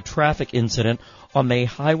looks like a traffic incident on the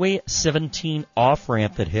Highway 17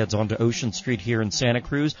 off-ramp that heads onto Ocean Street here in Santa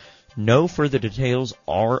Cruz. No further details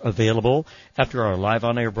are available after our live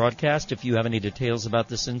on-air broadcast. If you have any details about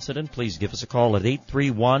this incident, please give us a call at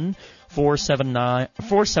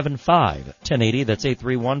 831-475-1080. That's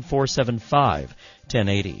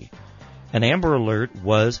 831-475-1080. An Amber Alert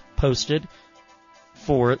was posted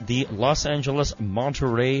for the Los Angeles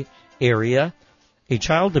Monterey area. A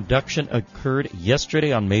child abduction occurred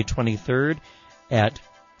yesterday on May 23rd at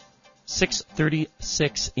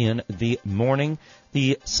 6:36 in the morning.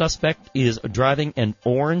 The suspect is driving an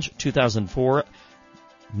orange 2004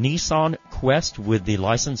 Nissan Quest with the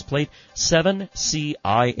license plate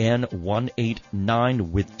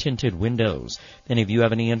 7CIN189 with tinted windows. If any of you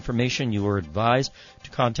have any information, you are advised to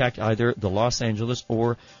contact either the Los Angeles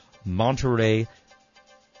or Monterey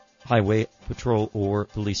Highway Patrol or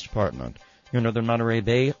Police Department. Your Northern Monterey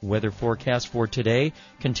Bay weather forecast for today,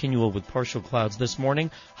 continual with partial clouds this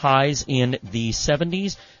morning, highs in the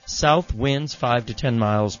 70s, south winds 5 to 10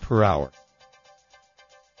 miles per hour.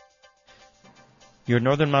 Your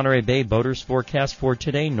Northern Monterey Bay boaters forecast for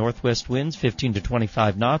today, northwest winds 15 to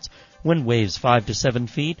 25 knots, wind waves 5 to 7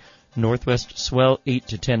 feet, northwest swell 8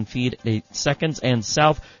 to 10 feet at 8 seconds, and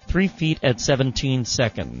south 3 feet at 17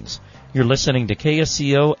 seconds. You're listening to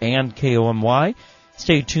KSCO and KOMY.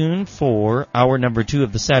 Stay tuned for hour number 2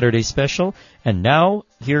 of the Saturday special. And now,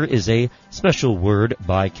 here is a special word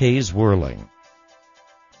by Kay's Whirling.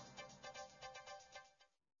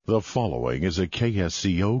 The following is a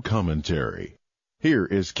KSCO commentary. Here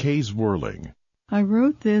is Kay's Whirling. I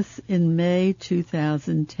wrote this in May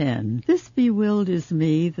 2010. This bewilders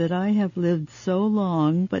me that I have lived so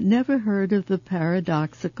long but never heard of the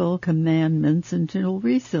paradoxical commandments until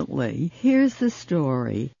recently. Here's the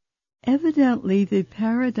story. Evidently, the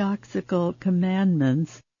paradoxical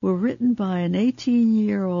commandments were written by an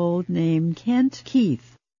 18-year-old named Kent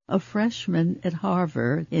Keith, a freshman at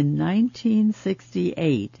Harvard in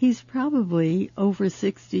 1968. He's probably over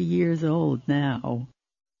 60 years old now.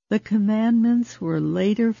 The commandments were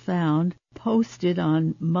later found posted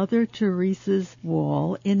on Mother Teresa's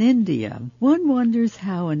wall in India. One wonders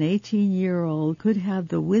how an 18-year-old could have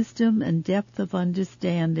the wisdom and depth of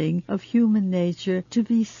understanding of human nature to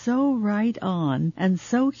be so right on and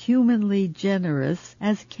so humanly generous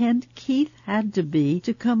as Kent Keith had to be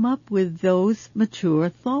to come up with those mature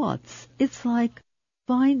thoughts. It's like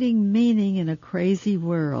finding meaning in a crazy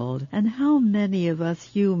world, and how many of us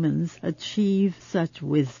humans achieve such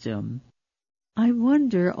wisdom. I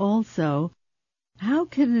wonder also, how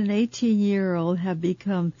can an 18-year-old have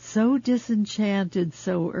become so disenchanted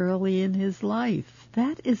so early in his life?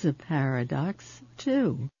 That is a paradox,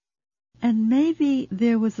 too. And maybe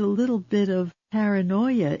there was a little bit of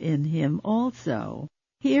paranoia in him also.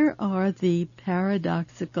 Here are the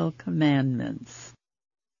paradoxical commandments.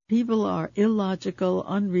 People are illogical,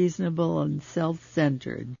 unreasonable, and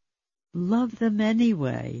self-centered. Love them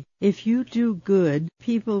anyway. If you do good,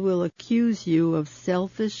 people will accuse you of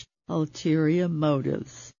selfish, ulterior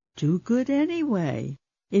motives. Do good anyway.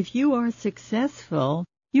 If you are successful,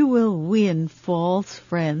 you will win false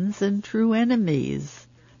friends and true enemies.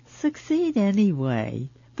 Succeed anyway.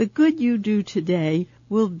 The good you do today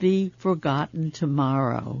will be forgotten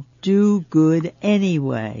tomorrow. Do good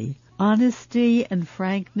anyway. Honesty and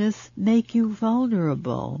frankness make you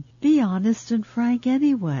vulnerable. Be honest and frank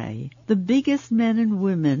anyway. The biggest men and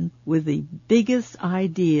women with the biggest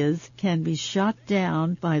ideas can be shot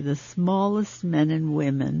down by the smallest men and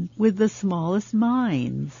women with the smallest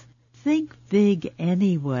minds. Think big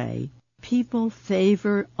anyway. People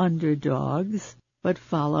favor underdogs, but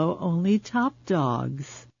follow only top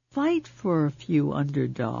dogs. Fight for a few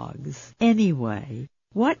underdogs. Anyway,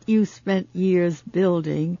 what you spent years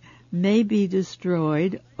building may be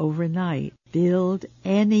destroyed overnight. Build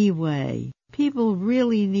anyway. People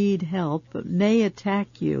really need help, but may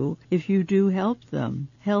attack you if you do help them.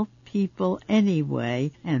 Help people anyway.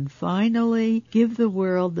 And finally, give the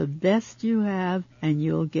world the best you have, and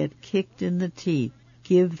you'll get kicked in the teeth.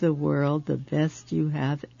 Give the world the best you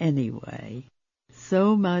have anyway.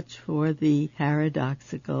 So much for the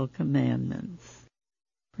paradoxical commandments.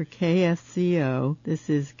 For KSCO, this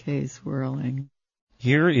is Kay Swirling.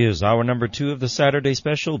 Here is hour number 2 of the Saturday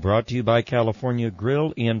special, brought to you by California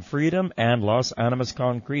Grill in Freedom and Los Animas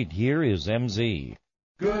Concrete. Here is MZ.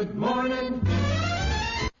 Good morning.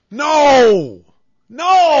 No!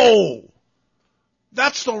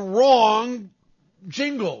 That's the wrong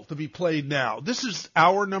jingle to be played now. This is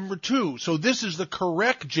hour number 2, so this is the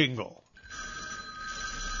correct jingle.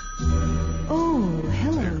 Oh,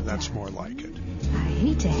 hello. There, that's more like it. I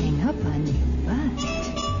hate to hang up on you, but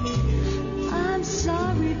I'm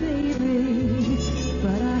sorry, baby,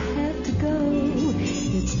 but I have to go.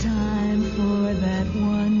 It's time for that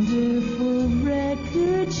wonderful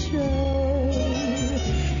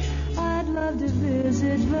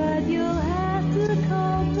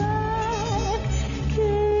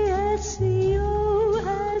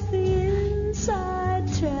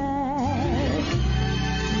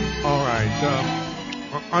All right.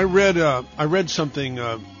 I read something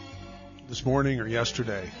this morning or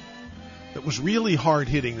yesterday that was really hard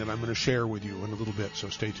hitting that I'm going to share with you in a little bit. So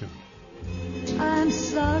stay tuned. I'm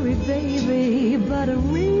sorry, baby, but I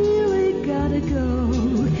really gotta go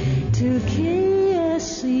to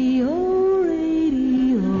KSCO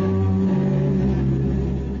Radio.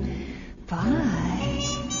 Bye.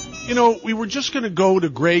 You know, we were just going to go to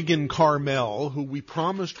Greg and Carmel, who we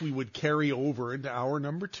promised we would carry over into hour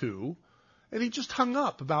number 2, and he just hung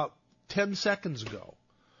up about 10 seconds ago.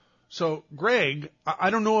 So, Greg, I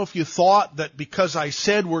don't know if you thought that because I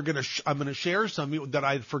said I'm going to share something that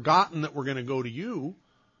I'd forgotten that we're going to go to you.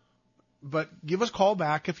 But give us a call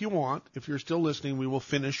back if you want. If you're still listening, we will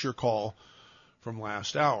finish your call from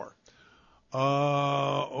last hour.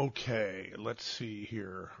 Okay, let's see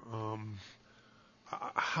here.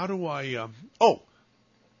 How do I?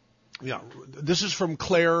 This is from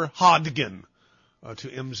Claire Hodgkin to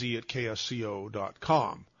mz@ksco.com.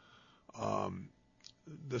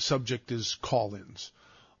 The subject is call-ins.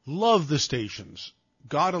 Love the stations.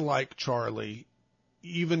 Gotta like Charlie.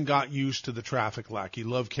 Even got used to the traffic lackey.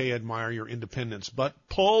 Love Kay, admire your independence. But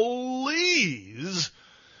please,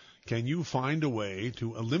 can you find a way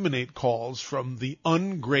to eliminate calls from the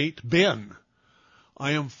ungreat Ben?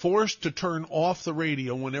 I am forced to turn off the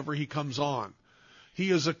radio whenever he comes on. He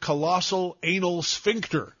is a colossal anal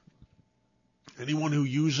sphincter. Anyone who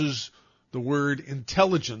uses the word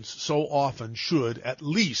intelligence so often should at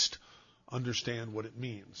least understand what it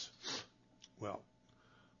means. Well,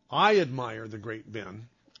 I admire the great Ben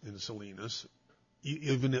in Salinas,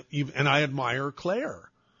 and I admire Claire.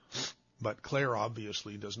 But Claire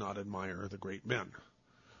obviously does not admire the great Ben.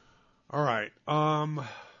 All right.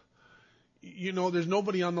 There's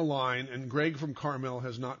nobody on the line, and Greg from Carmel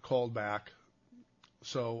has not called back.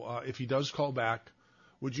 So if he does call back,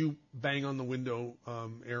 would you bang on the window,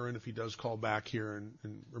 Aaron, if he does call back here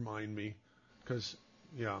and remind me? Because,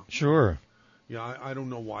 yeah. Sure. Yeah, I don't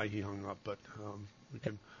know why he hung up, but we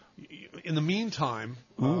can. In the meantime,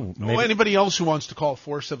 anybody else who wants to call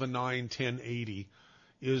 479-1080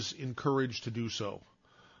 is encouraged to do so.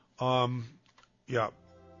 Yeah,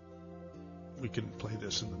 we can play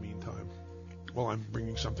this in the meantime while I'm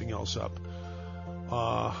bringing something else up.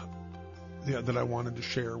 That I wanted to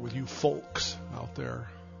share with you folks out there.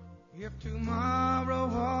 If tomorrow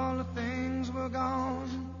all the things were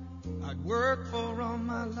gone I'd worked for all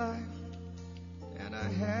my life, and I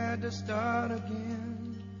had to start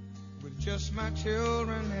again with just my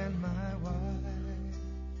children and my wife.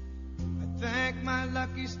 I thank my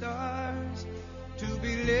lucky stars to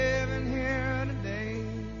be living here today,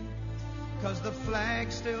 'cause the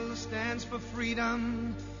flag still stands for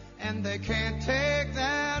freedom, and they can't take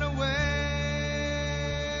that away.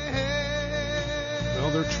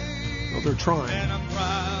 They're trying. And I'm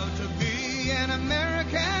proud to be an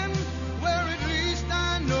American, where at least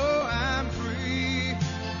I know I'm free.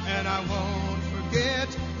 And I won't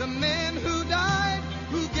forget the men who died,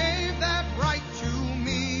 who gave that right to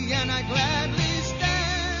me. And I gladly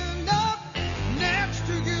stand up next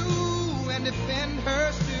to you and defend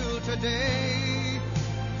her still today.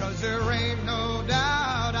 'Cause there ain't no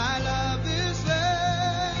doubt I love this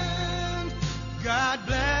land. God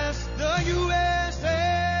bless the USA.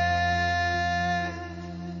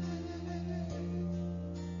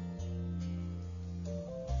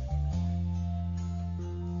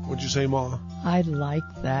 What'd you say, Ma? I like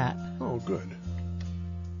that. Oh, good.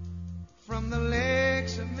 From the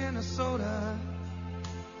lakes of Minnesota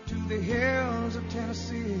to the hills of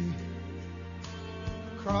Tennessee,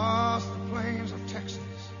 across the plains of Texas,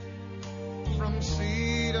 from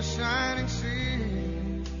sea to shining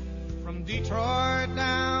sea, from Detroit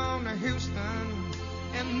down to Houston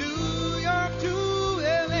and New York to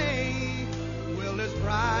LA. Well, there's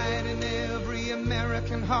pride in every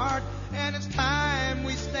American heart, and it's time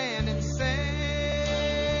we stand and say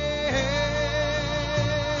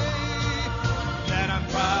that I'm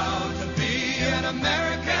proud to be an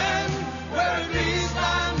American, where at least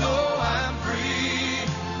I know I'm free.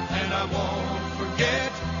 And I won't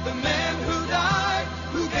forget the men who died,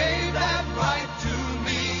 who gave that right to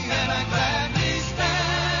me. And I gladly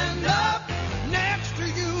stand up next to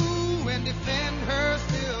you and defend her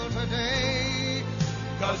still today.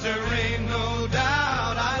 'Cause there ain't no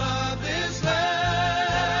doubt I love this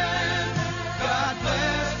land. God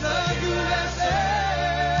bless the USA.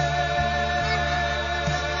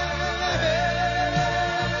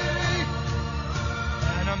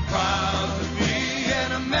 And I'm proud to be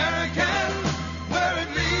an American, where at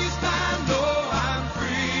least I know I'm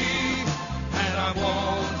free. And I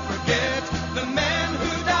won't forget the men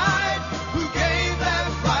who died, who gave that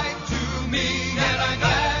right to me. And I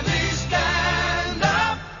gladly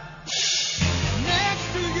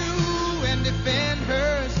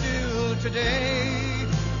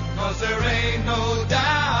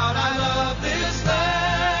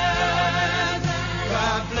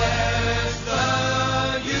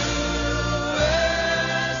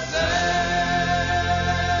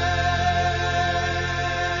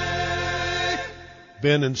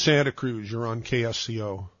Ben in Santa Cruz, you're on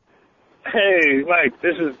KSCO. Hey, Mike,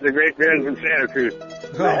 this is the Great Ben from Santa Cruz.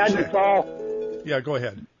 I had to call. Yeah, go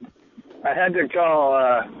ahead. I had to call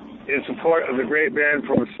in support of the Great Ben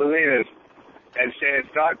from Salinas and say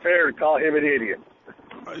it's not fair to call him an idiot.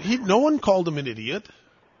 No one called him an idiot.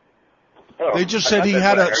 Oh, They just said he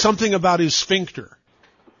had something about his sphincter,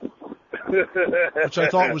 which I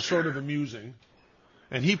thought was sort of amusing.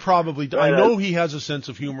 And he probably, I know he has a sense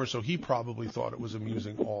of humor, so he probably thought it was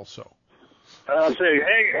amusing also. I'll say,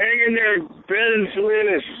 hang in there, Ben and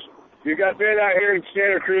Salinas. You got Ben out here in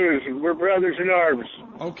Santa Cruz. We're brothers in arms.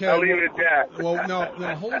 Okay. I'll leave it at that. Well,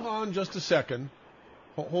 now hold on just a second.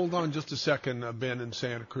 Hold on just a second, Ben in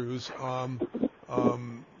Santa Cruz.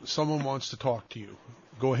 Someone wants to talk to you.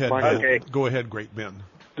 Go ahead, Ben. Okay. Go ahead, Great Ben.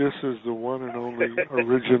 This is the one and only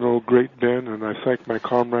original Great Ben, and I thank my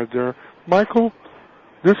comrade there. Michael,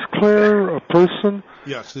 this Claire person.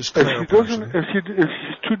 Yes, this Claire person. If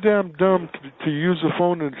she's too damn dumb to use the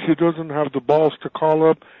phone and she doesn't have the balls to call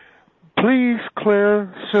up, please,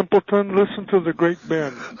 Claire Simpleton, listen to the Great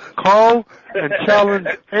Ben. Call and challenge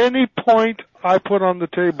any point I put on the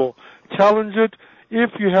table. Challenge it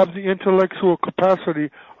if you have the intellectual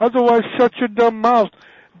capacity. Otherwise, shut your dumb mouth.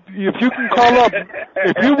 If you can call up,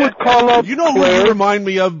 if you would call up, you know Claire, who you remind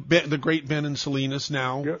me of, the Great Ben in Salinas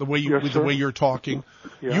now, the way you're talking.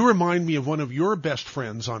 Yeah. You remind me of one of your best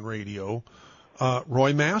friends on radio,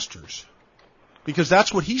 Roy Masters, because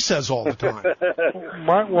that's what he says all the time.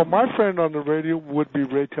 my friend on the radio would be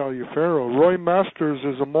Ray Taliaferro. Roy Masters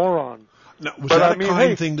is a moron. Now, was that a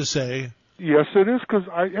kind thing to say? Yes, it is, because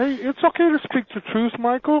it's okay to speak the truth,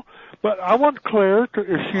 Michael, but I want Claire to,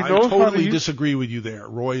 if she knows how to... I totally disagree with you there.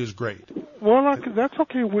 Roy is great. Well, that's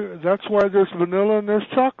okay. That's why there's vanilla and there's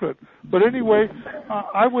chocolate. But anyway,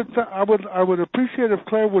 I would appreciate if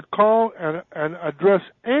Claire would call and address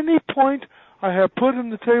any point I have put in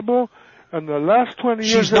the table. And the last 20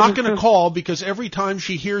 years... She's not going to call because every time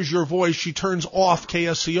she hears your voice, she turns off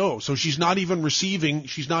KSCO. So she's not even receiving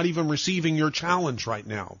your challenge right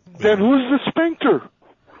now. Then who's the sphincter?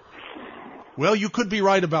 Well, you could be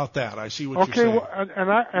right about that. I see what you're saying. Well, and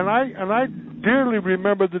I dearly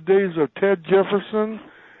remember the days of Ted Jefferson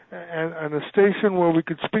and a station where we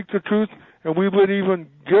could speak the truth, and we would even,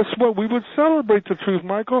 guess what? We would celebrate the truth,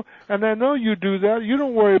 Michael. And I know you do that. You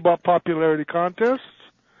don't worry about popularity contests.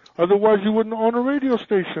 Otherwise, you wouldn't own a radio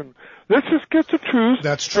station. Let's just get the truth.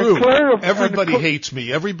 That's true. Everybody hates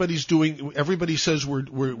me. Everybody says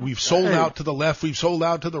we've sold out to the left. We've sold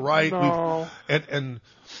out to the right. No.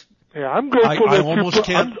 Yeah, I'm grateful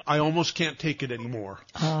I almost can't take it anymore.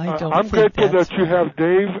 I'm grateful that you have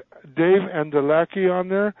Dave and the lackey on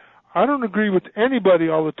there. I don't agree with anybody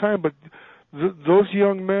all the time, but those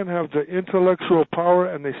young men have the intellectual power,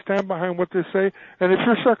 and they stand behind what they say. And if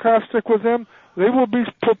you're sarcastic with them, they will be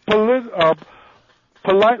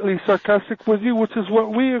politely sarcastic with you, which is what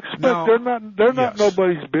we expect. They're not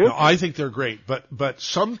nobody's bitch. No, I think they're great, but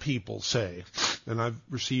some people say, and I've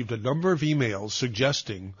received a number of emails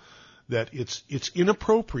suggesting that it's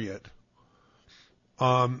inappropriate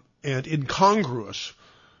and incongruous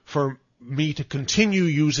for me to continue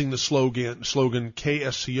using the slogan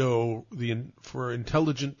KSCO, for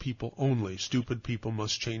intelligent people only. Stupid people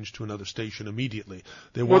must change to another station immediately.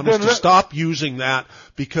 They want us to stop using that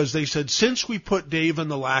because they said since we put Dave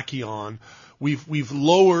and the lackey on, we've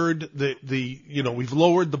lowered we've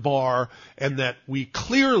lowered the bar, and that we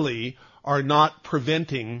clearly are not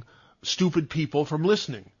preventing stupid people from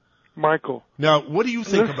listening. Michael. Now, what do you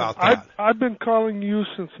think about that? I've been calling you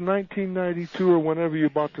since 1992 or whenever you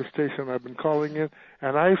bought the station. I've been calling it,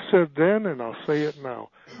 and I said then, and I'll say it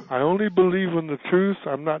now. I only believe in the truth.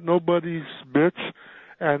 I'm not nobody's bitch,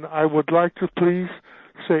 and I would like to please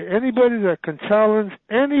say anybody that can challenge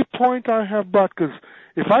any point I have brought, because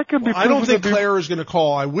if I can be... I don't think Claire is going to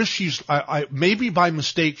call. I wish maybe by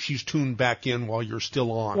mistake she's tuned back in while you're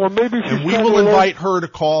still on. Well, maybe she's... And we will invite her to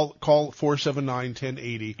call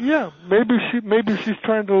 479-1080. Yeah, maybe she's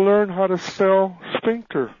trying to learn how to spell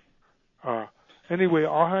sphincter. Anyway,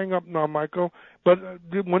 I'll hang up now, Michael. But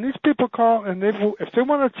when these people call and if they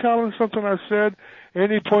want to challenge something I said,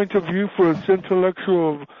 any point of view for its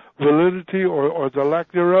intellectual validity or the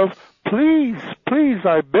lack thereof, please,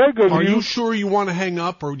 I beg of you. Are you sure you want to hang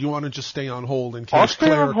up, or do you want to just stay on hold in case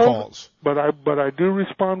Claire calls? But I do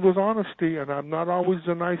respond with honesty, and I'm not always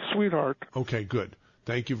a nice sweetheart. Okay, good.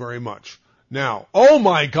 Thank you very much. Now, oh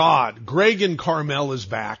my God, Greg in Carmel is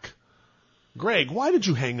back. Greg, why did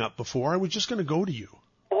you hang up before? I was just going to go to you.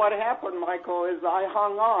 What happened, Michael, is I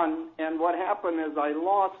hung on, and what happened is I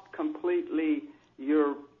lost completely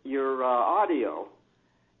your audio.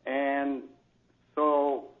 And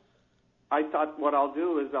so I thought what I'll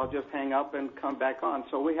do is I'll just hang up and come back on.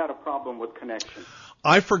 So we had a problem with connection.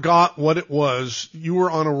 I forgot what it was. You were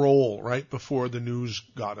on a roll right before the news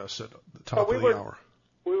got us at the top of the hour.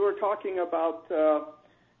 We were talking about,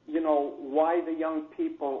 why the young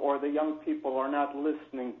people are not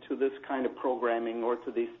listening to this kind of programming or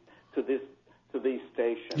to these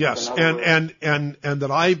stations. Yes, and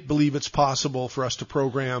that I believe it's possible for us to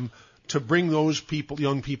program to bring those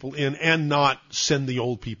young people in and not send the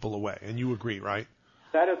old people away. And you agree, right?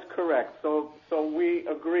 That is correct. So we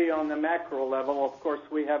agree on the macro level. Of course,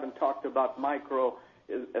 we haven't talked about micro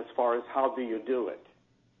as far as how do you do it.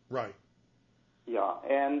 Right. Yeah,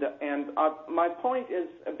 and my point is,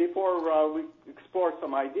 before we explore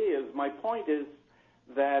some ideas, my point is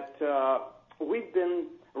that we've been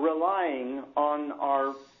relying on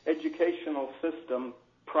our educational system,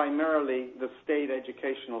 primarily the state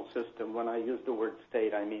educational system. When I use the word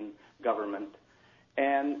state, I mean government.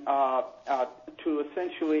 And to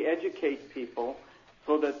essentially educate people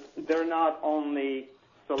so that they're not only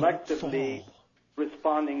selectively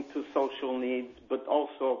responding to social needs, but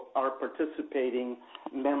also are participating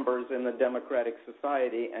members in the democratic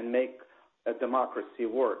society and make a democracy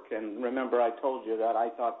work. And remember, I told you that I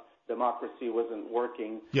thought democracy wasn't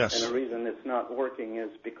working. Yes. And the reason it's not working is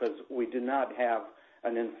because we do not have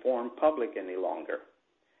an informed public any longer.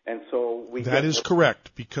 And so That is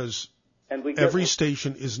correct, because every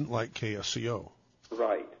station isn't like KSCO.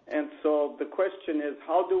 Right. And so the question is,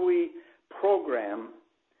 how do we program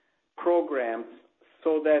programs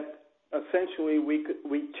so that essentially we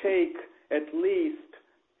take at least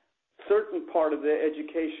certain part of the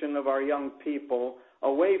education of our young people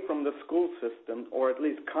away from the school system, or at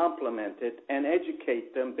least complement it, and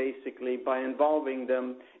educate them basically by involving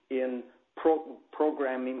them in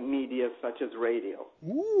programming media such as radio.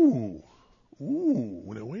 Ooh.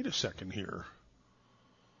 Now wait a second here.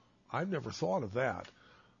 I've never thought of that.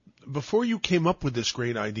 Before you came up with this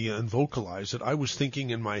great idea and vocalized it, I was thinking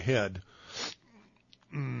in my head,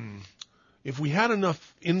 if we had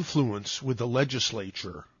enough influence with the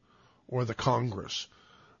legislature or the Congress,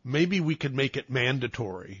 maybe we could make it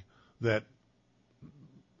mandatory that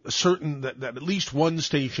that at least one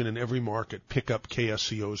station in every market pick up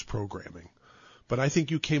KSCO's programming. But I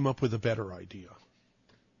think you came up with a better idea.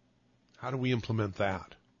 How do we implement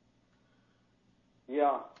that?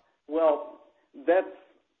 Yeah, well,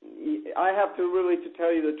 I have to really, to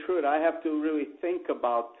tell you the truth, I have to really think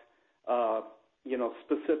about,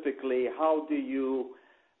 specifically how do you,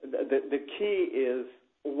 the key is,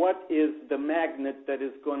 what is the magnet that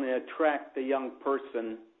is going to attract the young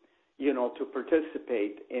person, to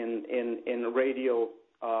participate in radio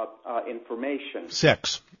information?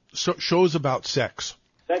 Sex. Shows about sex.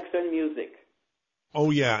 Sex and music. Oh,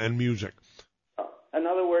 yeah, and music. In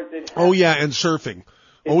other words, oh, yeah, and surfing.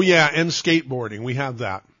 Oh, yeah, and skateboarding. We have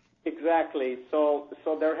that. Exactly. So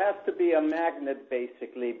there has to be a magnet,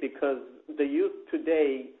 basically, because the youth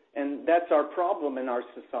today, and that's our problem in our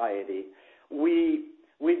society,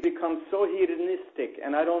 we've become so hedonistic,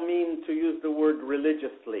 and I don't mean to use the word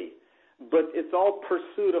religiously, but it's all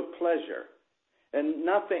pursuit of pleasure. And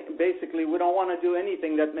nothing, basically, we don't want to do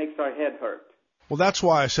anything that makes our head hurt. Well, that's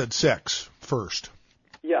why I said sex first.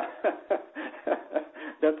 Yeah,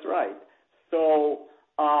 that's right. So,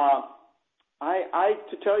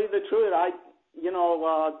 to tell you the truth, I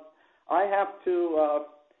have to,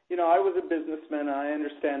 I was a businessman. I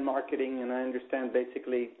understand marketing, and I understand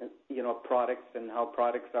basically, products and how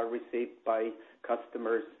products are received by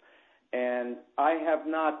customers. And I have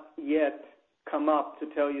not yet come up, to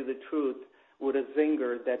tell you the truth, with a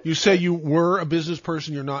zinger that... You say you were a business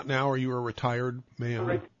person, you're not now, or you were a retired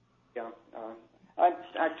man? Yeah, I'm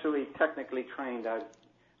actually technically trained.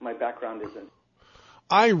 My background isn't.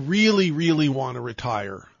 I really, really want to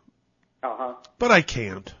retire. But I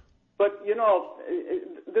can't. But,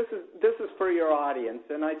 this is for your audience,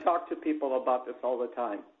 and I talk to people about this all the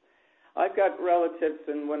time. I've got relatives,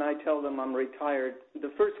 and when I tell them I'm retired,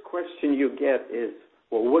 the first question you get is,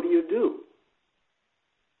 well, what do you do?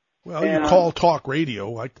 Well, you call talk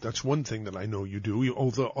radio. That's one thing that I know you do.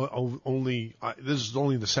 This is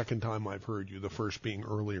only the second time I've heard you, the first being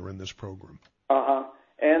earlier in this program.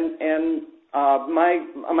 And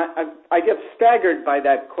I get staggered by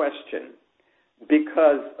that question,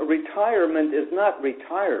 because retirement is not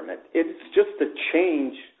retirement. It's just a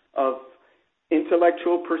change of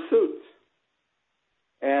intellectual pursuits.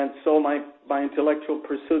 And so my intellectual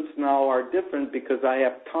pursuits now are different because I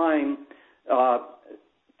have time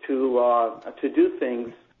to do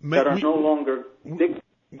things that are no longer dictated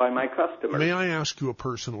by my customers. May I ask you a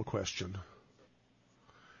personal question?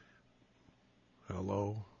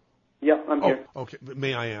 Hello? Yep, I'm here. Okay. But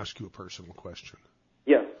may I ask you a personal question?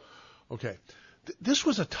 Yes. Okay. This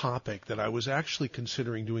was a topic that I was actually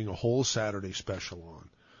considering doing a whole Saturday special on.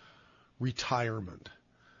 Retirement.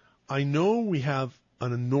 I know we have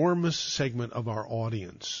an enormous segment of our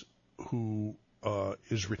audience who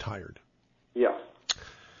is retired. Yes.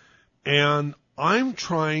 And I'm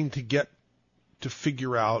trying to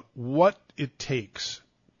figure out what it takes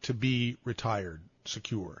to be retired,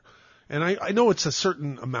 secure. And I know it's a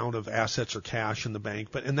certain amount of assets or cash in the bank,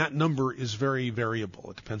 and that number is very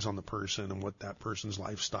variable. It depends on the person and what that person's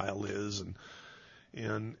lifestyle is.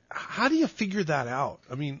 And how do you figure that out?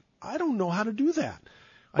 I mean, I don't know how to do that.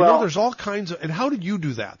 I know there's all kinds of, and how did you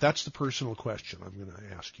do that? That's the personal question I'm going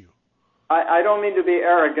to ask you. I don't mean to be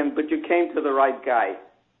arrogant, but you came to the right guy.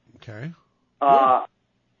 Okay.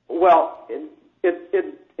 Well,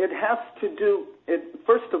 it has to do,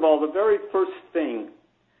 first of all, the very first thing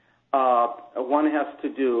one has to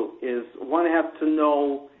do is one has to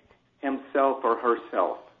know himself or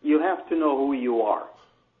herself. You have to know who you are.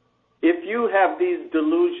 If you have these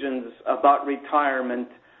delusions about retirement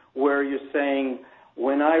where you're saying,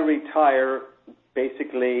 when I retire,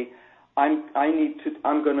 basically, I'm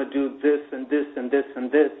going to do this and this and this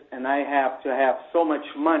and this, and I have to have so much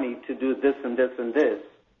money to do this and this and this,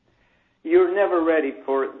 you're never ready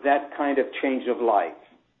for that kind of change of life.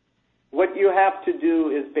 What you have to do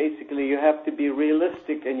is basically you have to be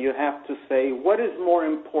realistic and you have to say, what is more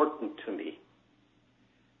important to me?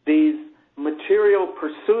 These material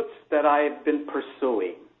pursuits that I have been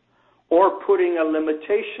pursuing, or putting a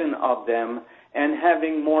limitation of them and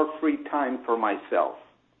having more free time for myself.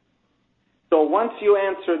 So once you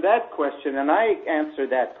answer that question, and I answered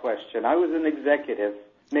that question, I was an executive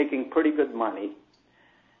making pretty good money,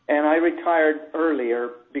 and I retired earlier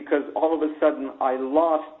because all of a sudden I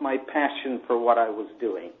lost my passion for what I was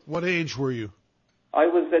doing. What age were you? I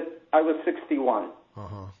was 61.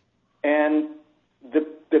 Uh-huh. And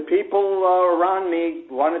the people around me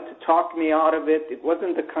wanted to talk me out of it. It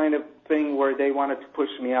wasn't the kind of thing where they wanted to push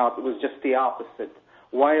me out. It was just the opposite.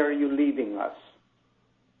 Why are you leaving us?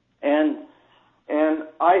 And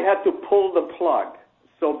I had to pull the plug.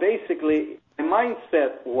 So basically, my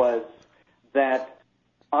mindset was that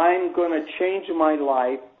I'm going to change my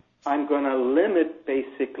life. I'm going to limit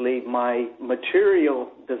basically my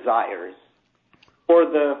material desires for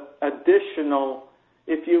the additional,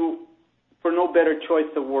 for no better choice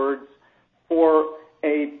of words, for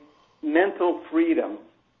a mental freedom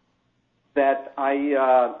that I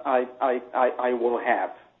will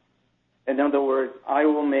have. In other words, I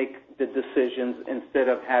will make the decisions instead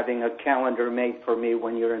of having a calendar made for me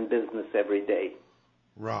when you're in business every day.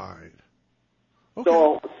 Right. Okay.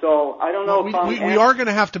 So I don't know if we are going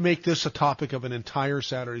to have to make this a topic of an entire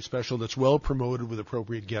Saturday special that's well promoted with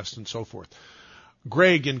appropriate guests and so forth.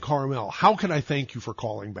 Greg in Carmel, how can I thank you for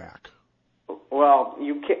calling back? Well,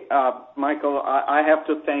 Michael, I have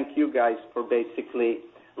to thank you guys for basically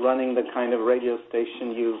running the kind of radio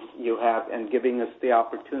station you have and giving us the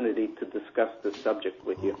opportunity to discuss this subject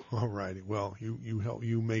with you. All righty. Well, you help,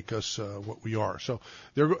 you make us what we are. So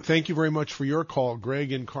thank you very much for your call,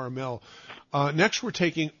 Greg in Carmel. Next we're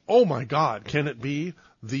taking, oh my God, can it be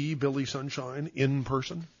the Billy Sunshine in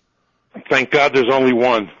person? Thank God there's only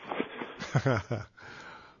one.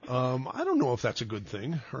 I don't know if that's a good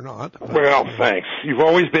thing or not. Well, thanks. You've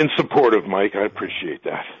always been supportive, Mike. I appreciate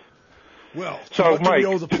that. Well, so what Mike, do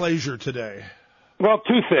we owe the pleasure today? Well,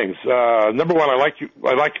 two things. Number one, I like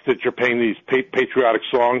that you're playing these patriotic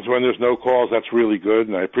songs when there's no calls. That's really good,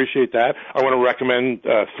 and I appreciate that. I want to recommend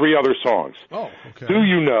 3 other songs. Oh, okay. Do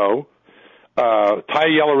you know Tie a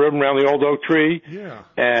Yellow Ribbon Around the Old Oak Tree? Yeah.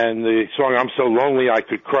 And the song I'm So Lonely I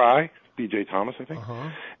Could Cry, B.J. Thomas, I think. Uh-huh.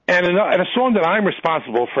 And a song that I'm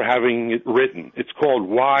responsible for having it written. It's called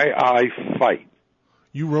Why I Fight.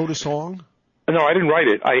 You wrote a song? No, I didn't write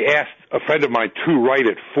it. I asked a friend of mine to write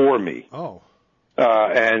it for me. Oh.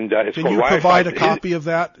 And it's Can called you Why provide I a Fight. copy of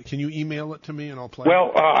that? Can you email it to me and I'll play it?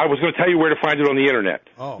 Well, I was going to tell you where to find it on the Internet.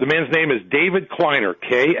 Oh. The man's name is David Kleiner,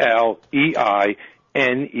 Kleiner.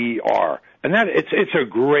 And it's a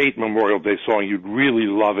great Memorial Day song. You'd really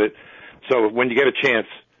love it. So when you get a chance,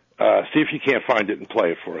 see if you can't find it and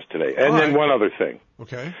play it for us today. And then one other thing.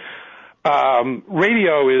 Okay. Talk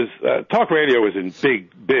radio is in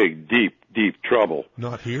big, deep trouble.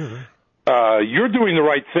 Not here. You're doing the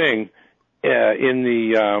right thing in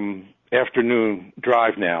the afternoon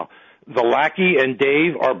drive now. the Lackey and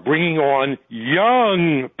Dave are bringing on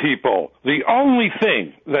young people. The only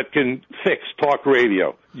thing that can fix talk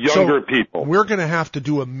radio, younger people. We're going to have to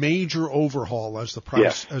do a major overhaul, as the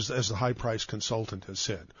price, as the high price consultant has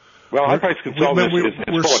said. Well, high price consultant is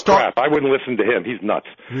full of crap. I wouldn't listen to him. He's nuts.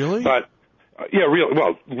 Really? But yeah, really.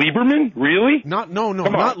 Well, Lieberman, really? Not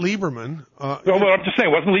Lieberman. No, but I'm just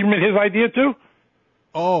saying, wasn't Lieberman his idea too?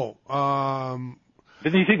 Oh,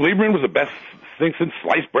 didn't he think Lieberman was the best thing since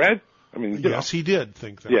sliced bread? I mean, yes, he did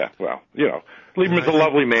think that. Yeah, well, Lieberman's a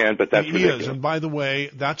lovely man, but that's ridiculous. He is, and by the way,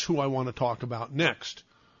 that's who I want to talk about next.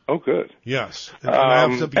 Oh, good. Yes.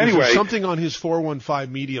 Anyway, there's something on his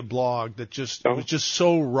 415 Media blog that was just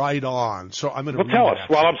so right on. So I'm going to tell us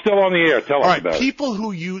while I'm still on the air. Tell us about it. People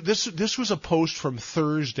who use this was a post from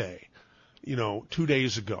Thursday, 2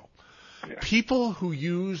 days ago. Yeah. People who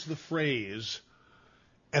use the phrase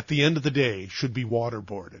 "at the end of the day" should be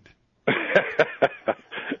waterboarded.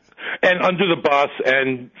 And under the bus,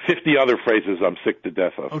 and 50 other phrases I'm sick to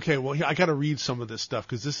death of. Okay, well, I got to read some of this stuff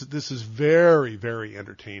because this is very, very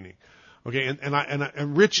entertaining. Okay,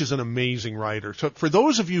 and Rich is an amazing writer. So for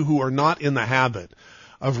those of you who are not in the habit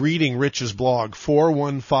of reading Rich's blog,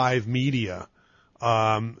 415 Media,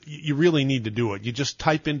 you really need to do it. You just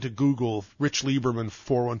type into Google Rich Lieberman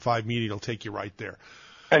 415 Media, it'll take you right there.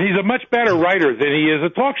 And he's a much better writer than he is a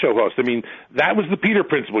talk show host. I mean, that was the Peter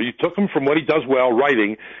principle. You took him from what he does well,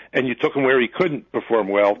 writing, and you took him where he couldn't perform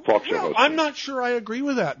well, talk show hosting. I'm not sure I agree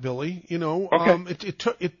with that, Billy. Okay.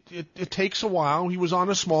 It takes a while. He was on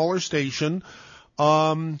a smaller station,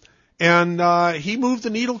 and he moved the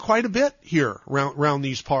needle quite a bit here around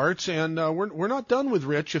these parts. And we're not done with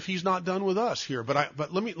Rich if he's not done with us here.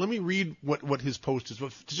 But let me read what his post is.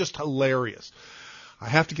 It's just hilarious. I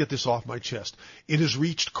have to get this off my chest. It has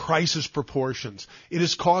reached crisis proportions. It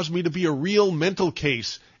has caused me to be a real mental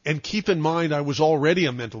case. And keep in mind, I was already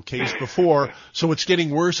a mental case before, so it's getting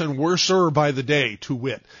worse and worser by the day, to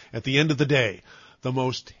wit. At the end of the day, the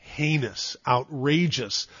most heinous,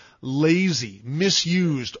 outrageous, lazy,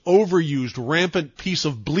 misused, overused, rampant piece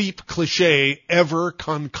of bleep cliche ever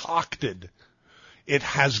concocted. It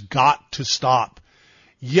has got to stop.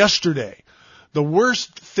 Yesterday, the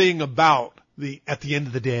worst thing about at the end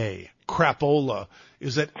of the day, crapola,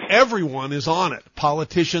 is that everyone is on it.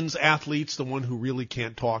 Politicians, athletes, the one who really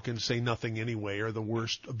can't talk and say nothing anyway are the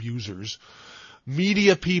worst abusers.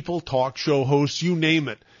 Media people, talk show hosts, you name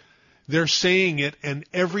it. They're saying it, and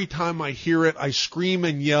every time I hear it, I scream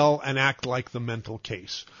and yell and act like the mental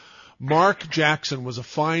case. Mark Jackson was a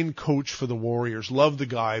fine coach for the Warriors. Loved the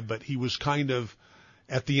guy, but he was kind of,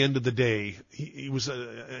 at the end of the day, he was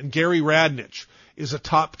and Gary Radnich is a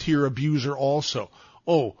top-tier abuser also.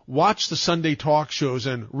 Oh, watch the Sunday talk shows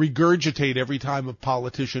and regurgitate every time a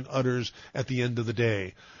politician utters "at the end of the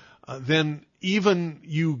day." Then even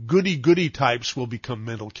you goody-goody types will become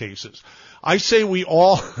mental cases. I say we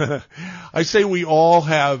all have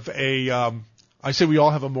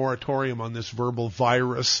a moratorium on this verbal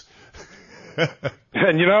virus.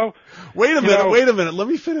 And wait a minute. Let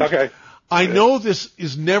me finish. Okay. I know this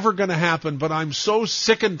is never going to happen, but I'm so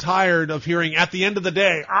sick and tired of hearing "at the end of the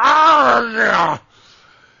day."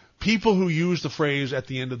 People who use the phrase "at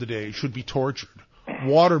the end of the day" should be tortured,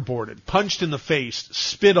 waterboarded, punched in the face,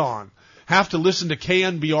 spit on, have to listen to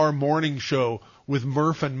KNBR morning show with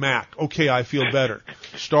Murph and Mac. Okay, I feel better.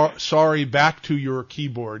 Sorry, back to your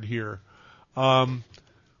keyboard here. Back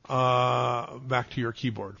to your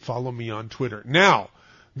keyboard. Follow me on Twitter. Now,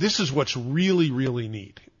 this is what's really, really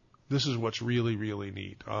neat.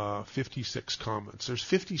 56 comments. There's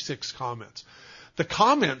 56 comments.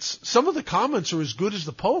 Some of the comments are as good as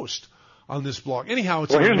the post on this blog. Anyhow,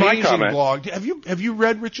 it's an amazing blog. Have you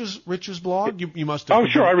read Rich's blog? You must have. Oh,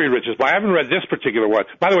 sure, I read Rich's blog. I haven't read this particular one.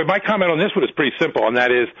 By the way, my comment on this one is pretty simple, and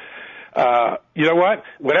that is, you know what?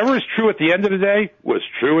 Whatever is true at the end of the day was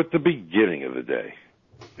true at the beginning of the day.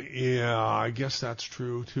 Yeah, I guess that's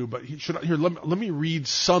true too. But let me read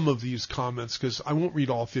some of these comments because I won't read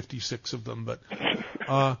all 56 of them. But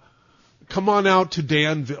come on out to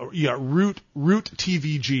Danville. Yeah, Root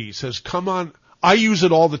TVG says, "Come on." I use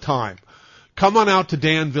it all the time. "Come on out to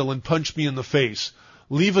Danville and punch me in the face.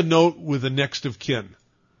 Leave a note with the next of kin."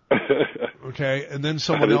 Okay, and then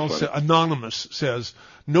someone else, anonymous, says,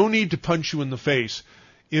 "No need to punch you in the face.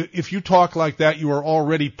 If you talk like that, you are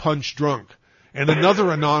already punch drunk." And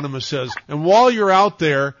another anonymous says, "And while you're out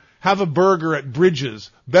there, Have a burger at Bridges.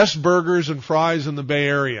 Best burgers and fries in the Bay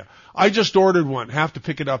Area. I just ordered one. Have to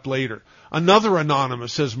pick it up later. Another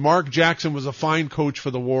anonymous says Mark Jackson was a fine coach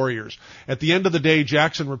for the Warriors. At the end of the day,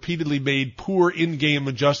 Jackson repeatedly made poor in-game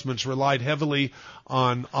adjustments, relied heavily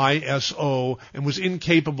on ISO, and was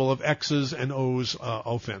incapable of X's and O's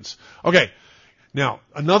offense. Okay. Now,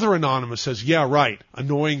 another anonymous says, yeah, right.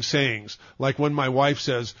 Annoying sayings. Like when my wife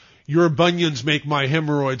says, your bunions make my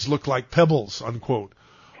hemorrhoids look like pebbles, unquote.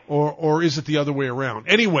 Or is it the other way around?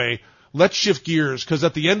 Anyway, let's shift gears, because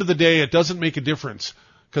at the end of the day, it doesn't make a difference.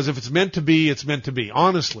 Because if it's meant to be, it's meant to be.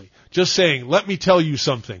 Honestly, just saying, let me tell you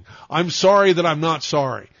something. I'm sorry that I'm not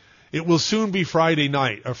sorry. It will soon be Friday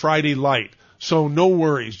night, or Friday light. So no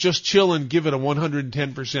worries. Just chill and give it a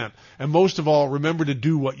 110%. And most of all, remember to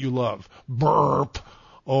do what you love. Burp.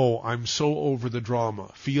 Oh, I'm so over the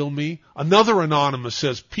drama. Feel me? Another anonymous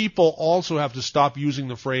says, people also have to stop using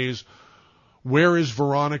the phrase, where is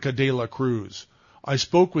Veronica de la Cruz? I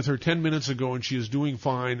spoke with her 10 minutes ago and she is doing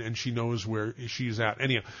fine and she knows where she's at.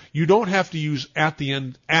 Anyhow, you don't have to use at the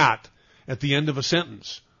end of a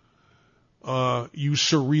sentence. You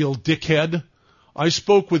surreal dickhead. I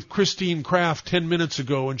spoke with Christine Kraft 10 minutes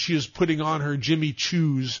ago and she is putting on her Jimmy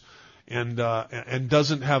Choos and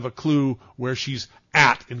doesn't have a clue where she's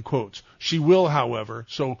at, in quotes. She will, however,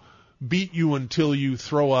 so beat you until you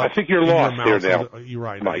throw up. I think you're lost here now. You're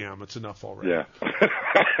right, Mike. I am. It's enough already. Yeah.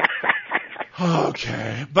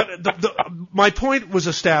 Okay. But my point was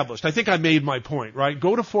established. I think I made my point, right?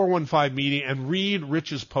 Go to 415 Media and read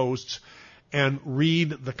Rich's posts and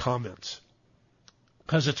read the comments.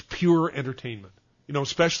 Because it's pure entertainment. You know,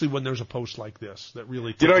 especially when there's a post like this that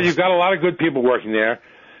really You know, you've got a lot of good people working there.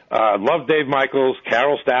 Love Dave Michaels,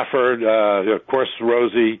 Carol Stafford, of course,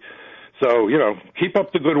 Rosie. So, you know, keep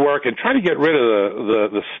up the good work and try to get rid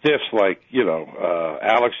of the stiffs like, you know,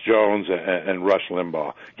 Alex Jones and Rush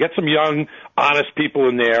Limbaugh. Get some young, honest people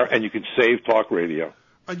in there, and you can save talk radio.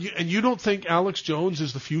 And you don't think Alex Jones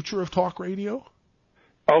is the future of talk radio?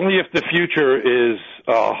 Only if the future is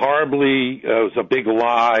is a big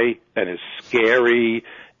lie and is scary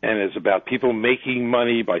and is about people making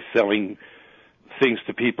money by selling things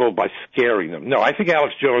to people by scaring them. No, I think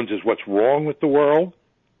Alex Jones is what's wrong with the world.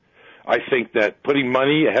 I think that putting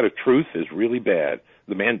money ahead of truth is really bad.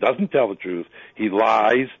 The man doesn't tell the truth. He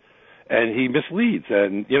lies and he misleads.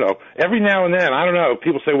 And, you know, every now and then, I don't know,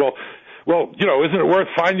 people say, well, you know, isn't it worth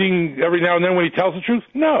finding every now and then when he tells the truth?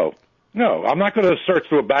 No, I'm not going to search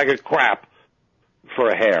through a bag of crap for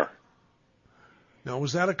a hair. Now,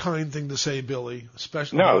 was that a kind thing to say, Billy?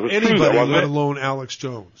 Especially anybody, let alone Alex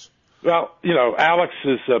Jones. Well, you know, Alex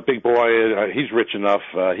is a big boy. He's rich enough.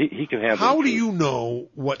 He can handle it. How do you know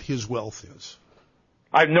what his wealth is?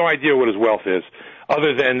 I have no idea what his wealth is,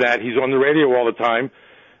 other than that he's on the radio all the time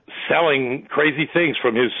selling crazy things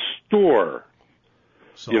from his store.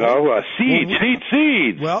 So, you know,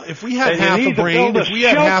 seeds. Well, if we had half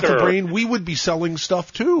a brain, we would be selling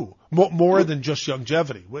stuff too. More than just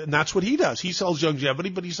longevity. And that's what he does. He sells longevity,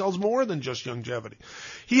 but he sells more than just longevity.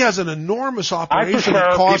 He has an enormous operation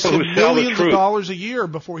that costs him millions of dollars a year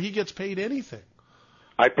before he gets paid anything.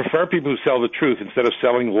 I prefer people who sell the truth instead of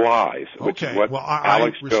selling lies, which is what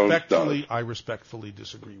Alex Jones does. I respectfully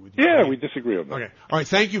disagree with you. Yeah, we disagree on that. Okay. All right.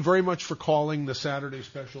 Thank you very much for calling the Saturday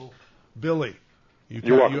special. Billy,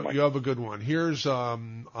 you're welcome, you have a good one. Here's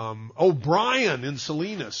Brian in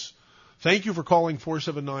Salinas. Thank you for calling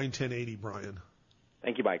 479-1080, Brian.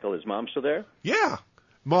 Thank you, Michael. Is Mom still there? Yeah.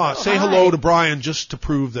 Ma, say hello to Brian just to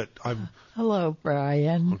prove that I'm... Hello,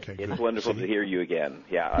 Brian. Okay, good. It's wonderful to hear you again.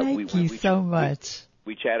 Yeah, Thank you so much.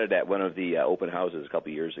 We chatted at one of the open houses a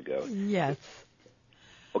couple of years ago. Yes.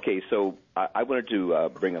 Okay, so I wanted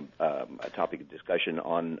to bring a topic of discussion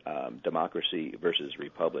on democracy versus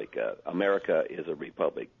republic. America is a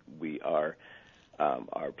republic. We are...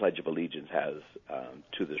 our Pledge of Allegiance has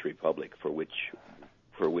to this republic for which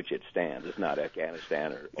it stands. It's not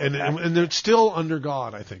Afghanistan or and it's still under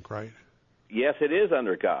God, I think, right? Yes, it is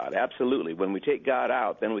under God, absolutely. When we take God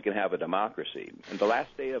out, then we can have a democracy. And the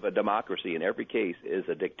last state of a democracy in every case is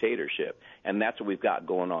a dictatorship, and that's what we've got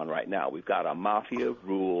going on right now. We've got a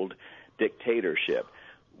mafia-ruled dictatorship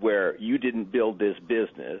where you didn't build this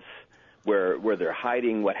business, where they're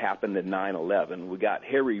hiding what happened in 9/11. We got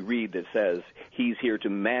Harry Reid that says he's here to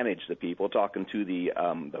manage the people, talking to the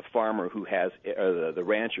farmer who has the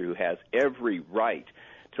rancher who has every right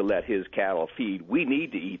to let his cattle feed. We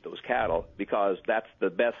need to eat those cattle because that's the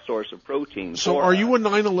best source of protein. So are you a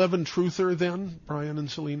 9/11 truther then, Brian and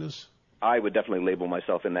Salinas? I would definitely label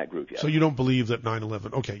myself in that group, yes. So you don't believe that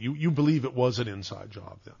 9/11, okay, you believe it was an inside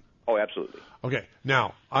job then? Oh, absolutely. Okay.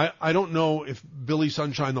 Now, I don't know if Billy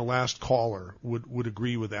Sunshine, the last caller, would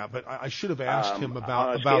agree with that, but I should have asked him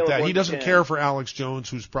about that. He doesn't care for Alex Jones,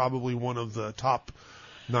 who's probably one of the top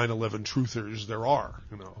 9/11 truthers there are,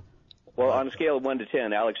 you know. Well, on a scale of 1 to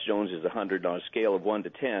 10, Alex Jones is 100. On a scale of 1 to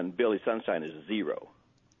 10, Billy Sunshine is 0.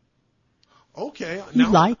 Okay. You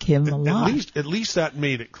like him a lot. At least that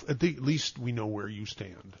made it. At least we know where you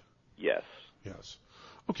stand. Yes. Yes.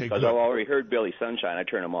 Okay, because I've already heard Billy Sunshine. I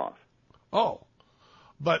turn him off. Oh.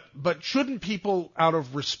 But shouldn't people, out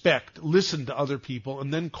of respect, listen to other people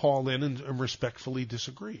and then call in and respectfully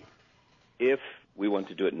disagree? If we want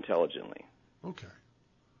to do it intelligently. Okay.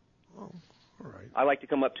 Well, all right. I like to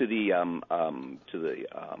come up to the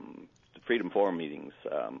Freedom Forum meetings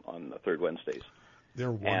on the third Wednesdays.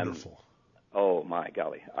 They're wonderful. Oh my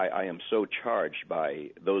golly, I am so charged by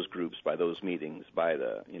those groups, by those meetings, by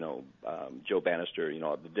the Joe Bannister,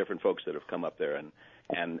 the different folks that have come up there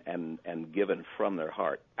and given from their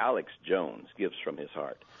heart. Alex Jones gives from his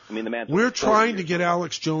heart. I mean, the man. We're trying to get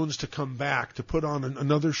Alex Jones to come back to put on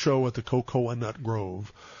another show at the Cocoa Nut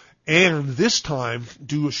Grove, and this time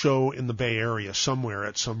do a show in the Bay Area somewhere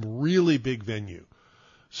at some really big venue.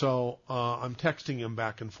 So I'm texting him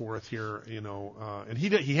back and forth here, and he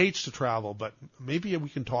hates to travel, but maybe we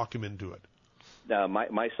can talk him into it.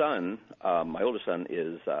 My son, my oldest son,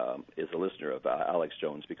 is a listener of Alex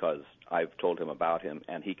Jones because I've told him about him,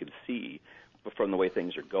 and he can see from the way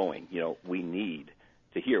things are going. We need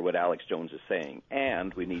to hear what Alex Jones is saying,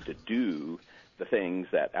 and we need to do the things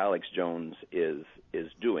that Alex Jones is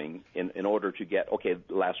doing in order to get. Okay,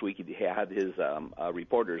 last week he had his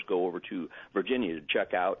reporters go over to Virginia to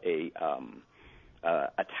check out a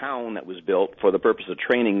town that was built for the purpose of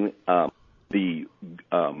training the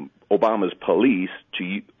Obama's police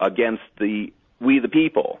against we the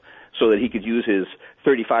people, so that he could use his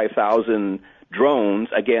 35,000 drones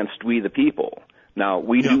against we the people. Now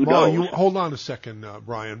we do know. Hold on a second,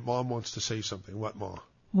 Brian. Mom wants to say something. What, Ma?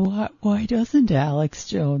 Why doesn't Alex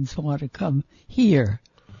Jones want to come here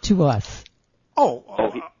to us?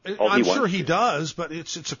 I'm sure he does, but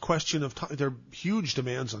it's a question of time. There are huge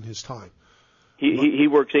demands on his time. He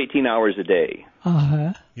works 18 hours a day.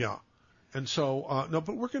 Uh-huh. Yeah. And so, no,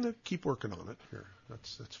 but we're going to keep working on it here.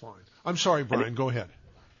 That's fine. I'm sorry, Brian. Go ahead.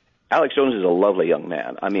 Alex Jones is a lovely young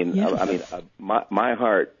man. I mean, yes. My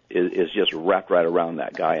heart is just wrapped right around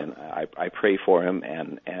that guy, and I pray for him,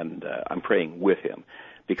 and I'm praying with him.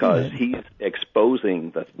 Because he's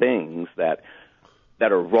exposing the things that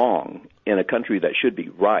are wrong in a country that should be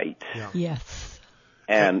right. Yeah. Yes.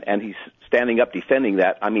 And he's standing up defending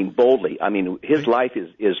that, boldly. His life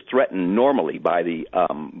is threatened normally by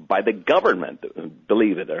the government,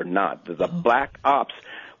 believe it or not. The black ops.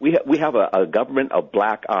 We have a government of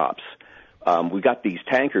black ops. We got these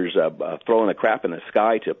tankers throwing the crap in the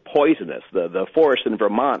sky to poison us. The forests in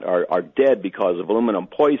Vermont are dead because of aluminum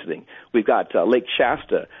poisoning. We've got Lake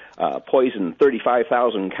Shasta poisoned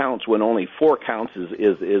 35,000 counts when only 4 counts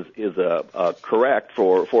is correct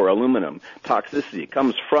for aluminum toxicity. It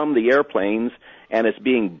comes from the airplanes and it's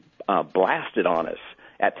being blasted on us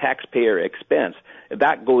at taxpayer expense.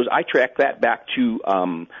 I track that back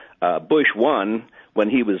to Bush 1. When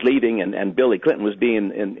he was leaving and Billy Clinton was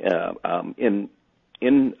being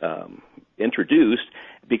introduced,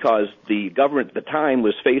 because the government at the time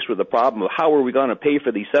was faced with the problem of how are we going to pay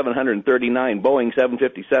for these 739 Boeing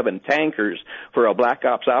 757 tankers for a black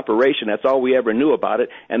ops operation. That's all we ever knew about it.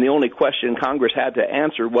 And the only question Congress had to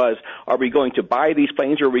answer was, are we going to buy these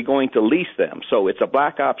planes or are we going to lease them? So it's a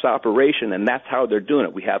black ops operation, and that's how they're doing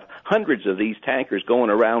it. We have hundreds of these tankers going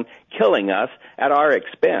around killing us at our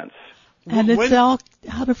expense. And it's all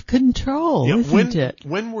out of control, isn't it?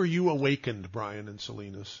 When were you awakened, Brian and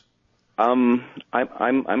Salinas? I'm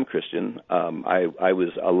Christian. I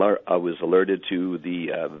was alerted to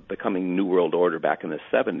the coming New World Order back in the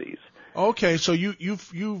 70s. Okay, so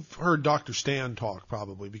you've heard Dr. Stan talk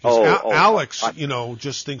probably, because Alex,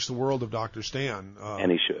 just thinks the world of Dr. Stan.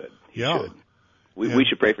 And he should. He yeah. should. We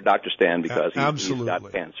should pray for Dr. Stan because he's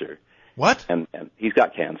got cancer. What? And he's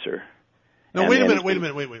got cancer. No, wait a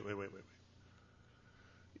minute.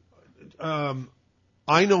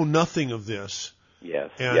 I know nothing of this.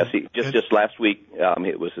 Yes. Just last week,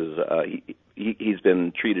 it was his. He's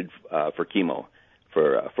been treated for chemo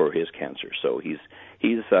for his cancer. So he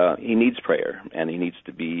needs prayer and he needs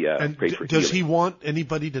to be prayed for. Does he want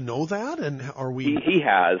anybody to know that? And are we? He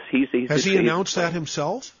has. Has he announced that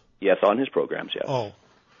himself? Yes, on his programs. Yes. Oh.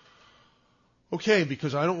 Okay,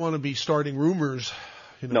 because I don't want to be starting rumors.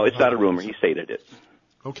 No, it's not a rumor. He stated it.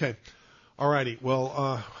 Okay. All righty.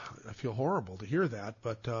 Well, I feel horrible to hear that,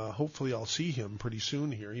 but hopefully I'll see him pretty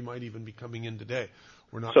soon here. He might even be coming in today.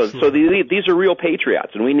 We're not sure. So these are real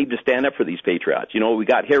patriots, and we need to stand up for these patriots. You know, we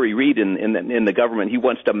got Harry Reid in the government. He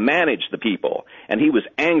wants to manage the people, and he was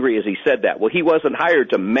angry as he said that. Well, he wasn't hired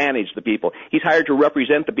to manage the people. He's hired to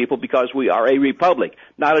represent the people because we are a republic,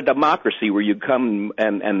 not a democracy where you come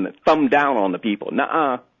and thumb down on the people.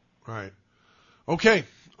 Nuh-uh. Right. Okay.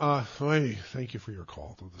 Hey, thank you for your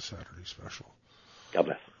call to the Saturday special. God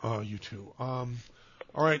bless. You too. All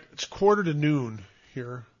right, it's 12:45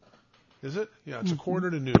 here. Is it? Yeah, it's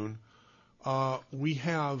 12:45.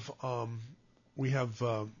 We have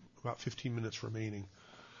about 15 minutes remaining.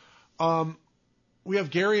 We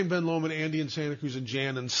have Gary and Ben Lomond, Andy in Santa Cruz, and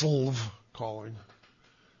Jan and Slv calling.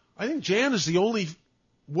 I think Jan is the only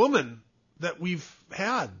woman that we've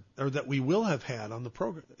had, or that we will have had on the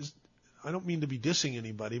program. I don't mean to be dissing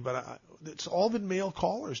anybody, but it's all been male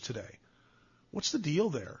callers today. What's the deal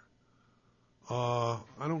there? I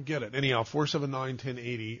don't get it. Anyhow,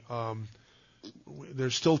 479-1080.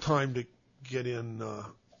 There's still time to get in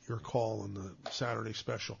your call on the Saturday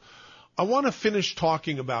special. I want to finish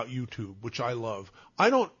talking about YouTube, which I love. I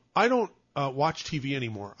don't watch TV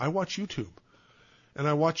anymore. I watch YouTube, and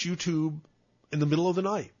I watch YouTube in the middle of the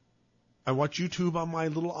night. I watch YouTube on my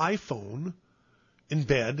little iPhone in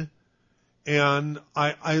bed. And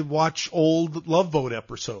I watch old Love Boat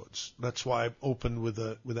episodes. That's why I opened with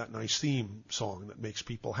that nice theme song that makes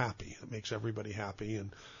people happy. That makes everybody happy.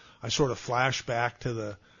 And I sort of flash back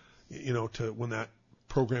to to when that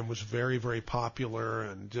program was very, very popular,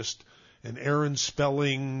 and Aaron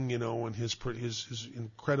Spelling, and his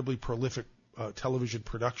incredibly prolific television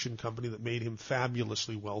production company that made him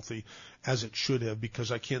fabulously wealthy, as it should have,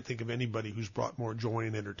 because I can't think of anybody who's brought more joy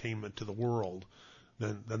and entertainment to the world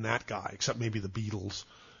than that guy, except maybe the Beatles,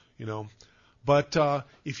 But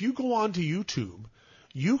if you go onto YouTube,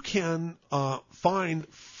 you can find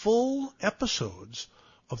full episodes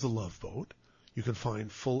of The Love Boat. You can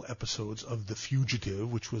find full episodes of The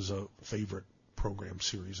Fugitive, which was a favorite program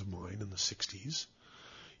series of mine in the 60s.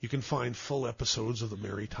 You can find full episodes of The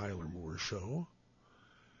Mary Tyler Moore Show,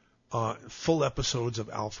 full episodes of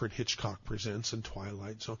Alfred Hitchcock Presents and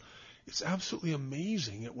Twilight Zone. It's absolutely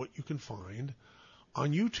amazing at what you can find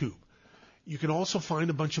on YouTube. You can also find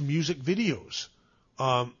a bunch of music videos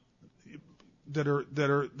that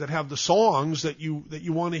have the songs that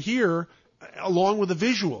you want to hear, along with the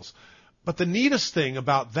visuals. But the neatest thing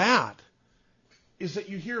about that is that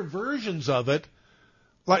you hear versions of it,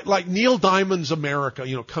 like Neil Diamond's America,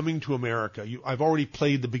 Coming to America. I've already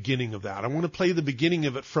played the beginning of that. I want to play the beginning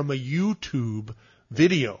of it from a YouTube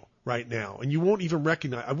video right now, and you won't even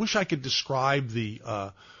recognize. I wish I could describe the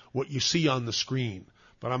what you see on the screen,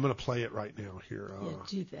 but I'm going to play it right now here.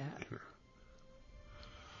 Do that. Here.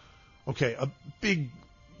 Okay, a big,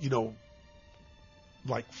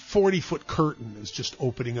 like 40-foot curtain is just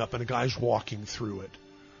opening up, and a guy's walking through it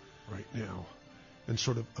right now and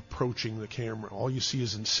sort of approaching the camera. All you see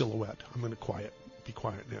is in silhouette. I'm going to be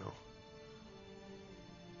quiet now.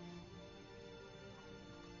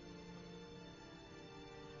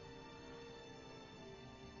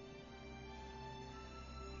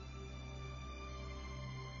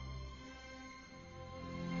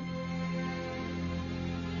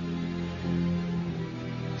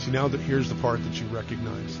 See, now that here's the part that you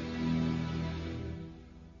recognize.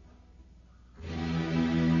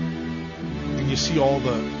 And you see all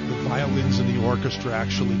the violins in the orchestra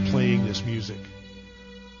actually playing this music.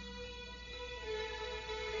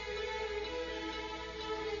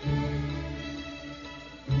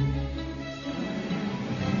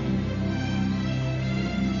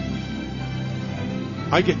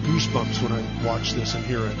 I get goosebumps when I watch this and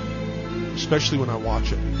hear it, especially when I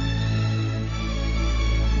watch it.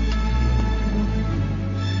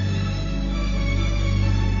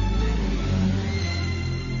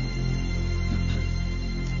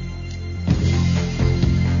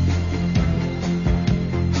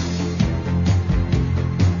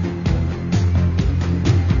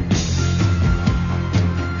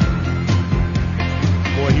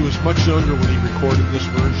 Much younger when he recorded this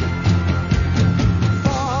version.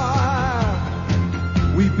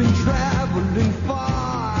 Far, we've been traveling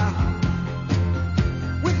far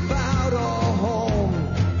without a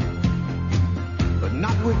home, but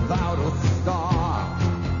not without a star.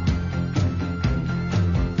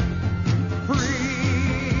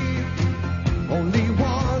 Free, only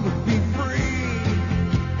want to be free.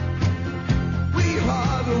 We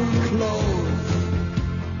huddle close,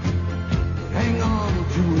 hang on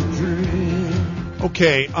to a dream.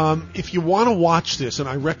 Okay, if you want to watch this, and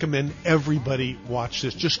I recommend everybody watch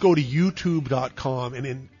this, just go to youtube.com, and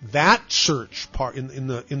in that search part, in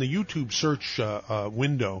the YouTube search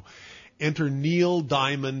window, enter Neil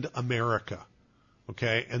Diamond America.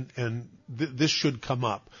 Okay, and this should come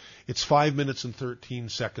up. It's 5 minutes and 13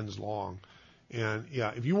 seconds long, and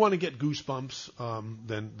yeah, if you want to get goosebumps,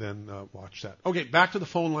 then watch that. Okay, back to the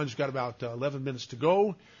phone lines. We've got about 11 minutes to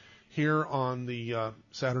go here on the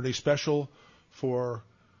Saturday special for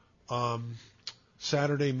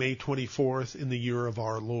Saturday, May 24th in the year of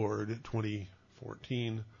our Lord,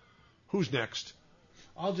 2014. Who's next?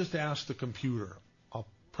 I'll just ask the computer. I'll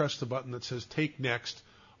press the button that says take next.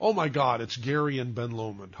 Oh my God, it's Gary and Ben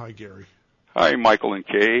Lomond. Hi, Gary. Hi, Michael and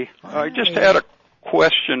Kay. I just had a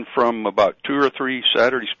question from about 2 or 3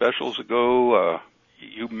 Saturday specials ago.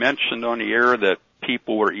 You mentioned on the air that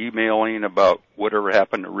people were emailing about whatever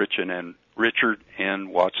happened to Richard in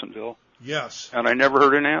Watsonville. Yes. And I never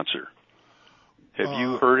heard an answer. Have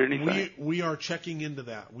you heard anything? We are checking into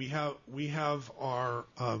that. We have our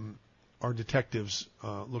detectives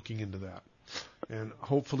looking into that, and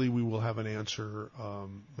hopefully we will have an answer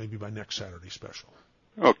maybe by next Saturday special.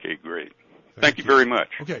 Okay, great. Thank you very much.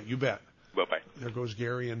 Okay, you bet. Bye-bye. There goes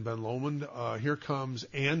Gary and Ben Lomond. Here comes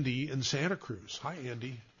Andy in Santa Cruz. Hi,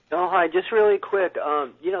 Andy. Oh, hi. Just really quick.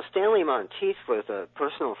 Stanley Monteith was a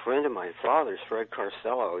personal friend of my father's, Fred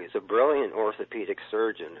Carcello. He's a brilliant orthopedic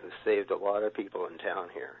surgeon who saved a lot of people in town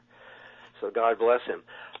here. So God bless him.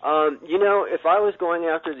 If I was going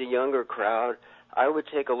after the younger crowd, I would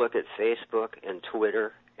take a look at Facebook and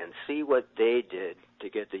Twitter and see what they did to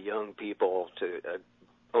get the young people to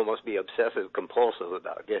almost be obsessive-compulsive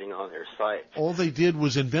about getting on their site. All they did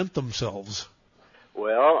was invent themselves.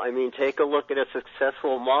 Well, take a look at a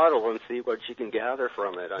successful model and see what you can gather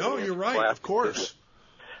from it. You're right. Of course.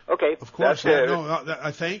 Okay. Of course.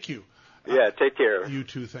 I thank you. Yeah, take care. You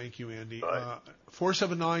too. Thank you, Andy.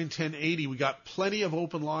 479-1080. We got plenty of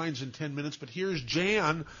open lines in 10 minutes, but here's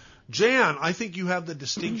Jan. Jan, I think you have the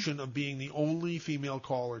distinction of being the only female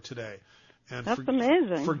caller today. And that's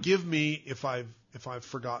amazing. Forgive me if I've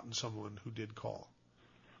forgotten someone who did call.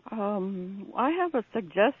 I have a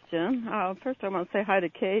suggestion. First, I want to say hi to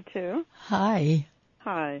Kay, too. Hi.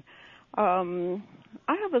 Hi. I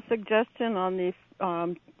have a suggestion on the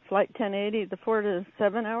Flight 1080, the 4 to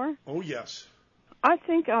 7 hour. Oh, yes. I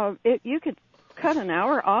think you could cut an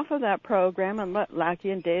hour off of that program and let Lackey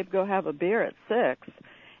and Dave go have a beer at 6.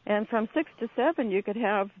 And from 6 to 7, you could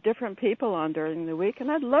have different people on during the week.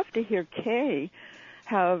 And I'd love to hear Kay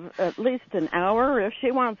have at least an hour. If she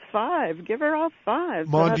wants 5, give her all 5.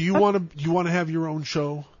 Ma, do you want to have your own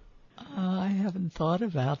show? I haven't thought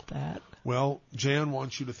about that. Well, Jan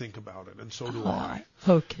wants you to think about it, and so do I.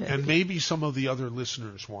 Okay. And maybe some of the other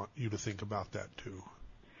listeners want you to think about that too.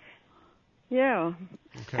 Yeah.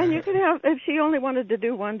 Okay. And you could have, if she only wanted to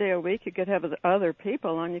do 1 day a week, you could have other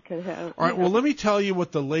people on. You could have. All right. Well, let me tell you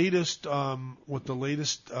what the latest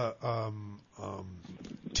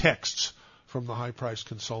texts from the high-priced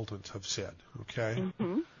consultants have said, okay?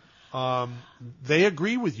 Mm-hmm. They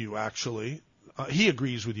agree with you, actually. He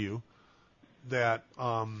agrees with you that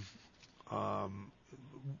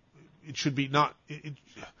it should be not...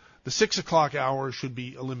 the 6 o'clock hour should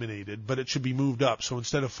be eliminated, but it should be moved up. So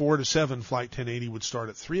instead of 4 to 7, Flight 1080 would start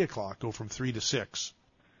at 3 o'clock, go from 3 to 6.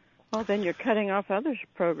 Well, then you're cutting off other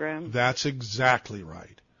programs. That's exactly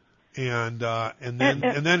right. And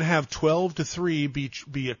then have 12 to 3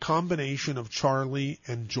 be a combination of Charlie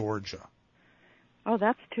and Georgia. Oh,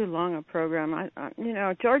 that's too long a program.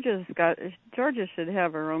 Georgia should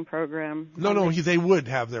have her own program. No, they would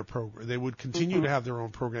have their program. They would continue to have their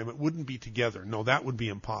own program. It wouldn't be together. No, that would be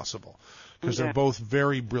impossible because they're both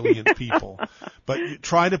very brilliant people. But you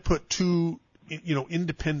try to put two,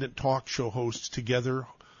 independent talk show hosts together.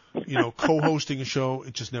 Co-hosting a show,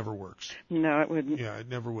 it just never works. No, it wouldn't. Yeah, it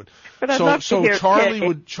never would. But I'd love to hear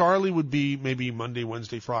Charlie would be maybe Monday,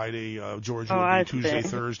 Wednesday, Friday. Georgia would be Tuesday,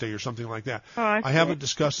 Thursday, or something like that. I haven't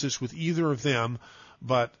discussed this with either of them,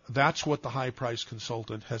 but that's what the high-priced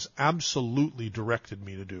consultant has absolutely directed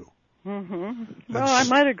me to do. Mm-hmm. Well, I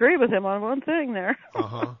might agree with him on one thing there.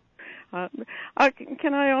 Can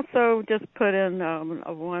I also just put in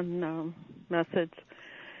one message?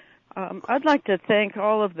 I'd like to thank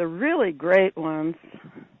all of the really great ones,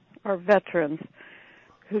 our veterans,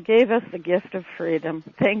 who gave us the gift of freedom.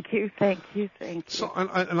 Thank you, thank you, thank you. So,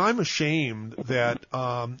 and I'm ashamed that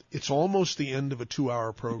it's almost the end of a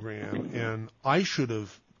 2-hour program, and I should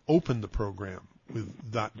have opened the program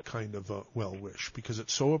that kind of well wish, because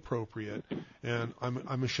it's so appropriate, and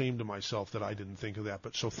I'm ashamed of myself that I didn't think of that.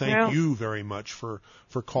 But so thank you very much for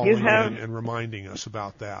calling in and reminding us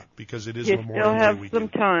about that, because it is Memorial Day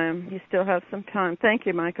weekend. You still have some time. Thank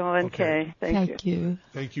you, Michael and Kay. Thank you.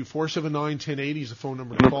 Thank you. 479-1080 is the phone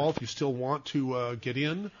number to call if you still want to get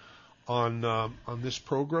in on this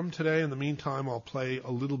program today. In the meantime, I'll play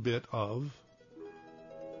a little bit of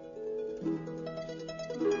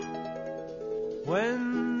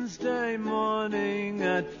Wednesday morning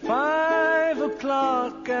at 5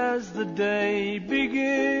 o'clock as the day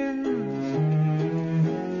begins.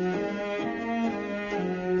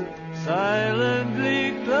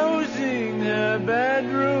 Silently closing her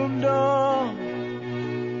bedroom door,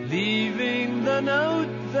 leaving the note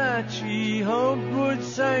that she hoped would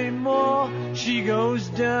say more. She goes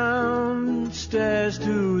downstairs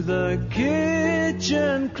to the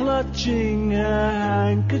kitchen, clutching her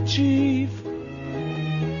handkerchief.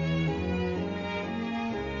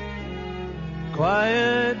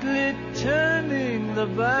 Quietly turning the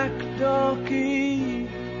back door key.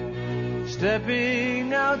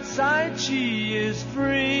 Stepping outside, she is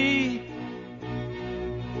free.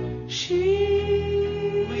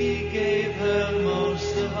 We gave her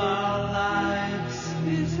most of our lives.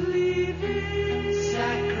 Is leaving.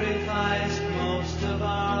 Sacrificed most of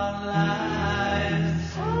our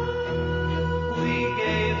lives. We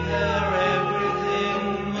gave her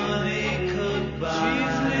everything money could buy.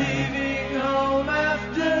 She's leaving home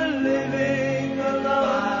after living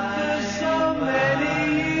alone for so many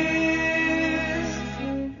years.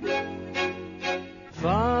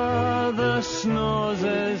 Father snores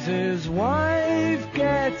as his wife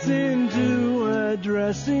gets into a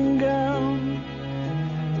dressing gown.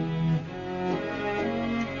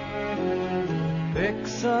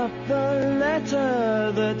 Picks up the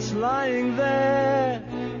letter that's lying there.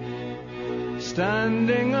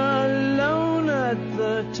 Standing alone at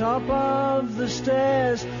the top of the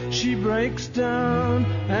stairs, she breaks down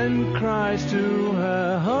and cries to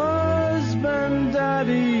her husband,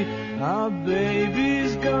 Daddy, our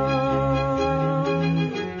baby's gone.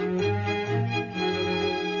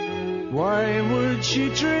 Why would she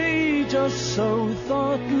treat us so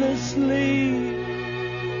thoughtlessly?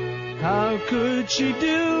 How could she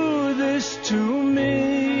do this to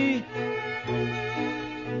me?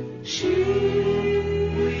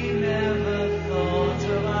 We never thought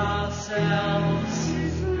of ourselves.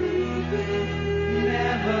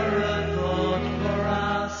 Never a thought for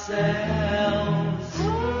ourselves.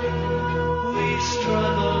 We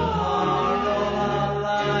struggled hard all our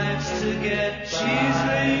lives to get by. She's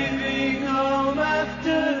leaving home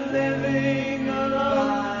after living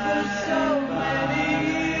alone for so many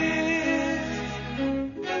years.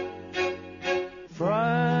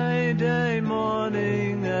 Friday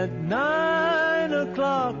morning at 9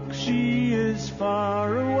 o'clock, she is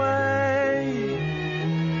far away,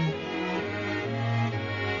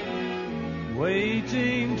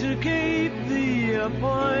 waiting to keep the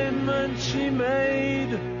appointment she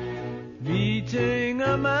made, meeting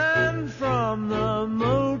a man from the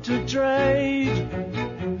motor trade.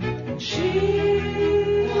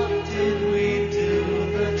 What did we do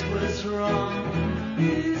that was wrong?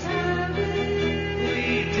 We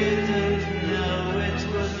didn't know it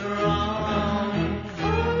was wrong.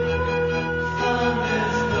 Fun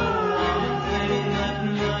is the one thing that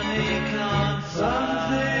money can't buy.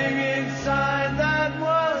 Something inside that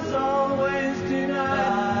was always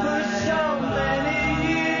denied for so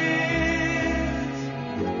many years.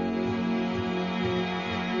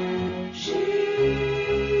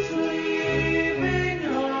 She's leaving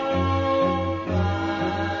home.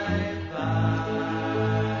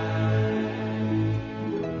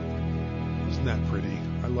 Isn't that pretty?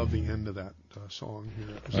 I love the end of that song here.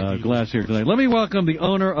 Glass here tonight. Let me welcome the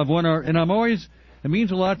owner of one of our, and it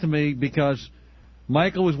means a lot to me because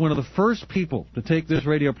Michael was one of the first people to take this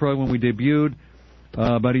radio program when we debuted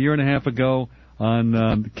about a year and a half ago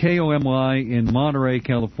on KOMY in Monterey,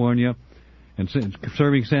 California, and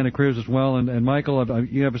serving Santa Cruz as well. And Michael,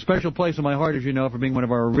 you have a special place in my heart, as you know, for being one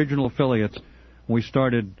of our original affiliates when we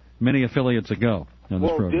started many affiliates ago.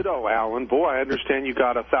 Well, ditto, Alan. Boy, I understand you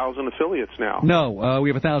got 1,000 affiliates now. No, we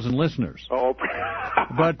have 1,000 listeners. Oh,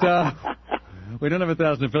 but we don't have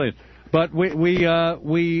 1,000 affiliates. But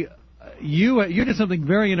you did something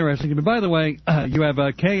very interesting. And by the way, you have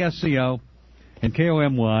KSCO and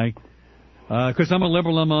KOMY. Because I'm a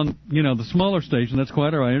liberal, I'm on the smaller station. That's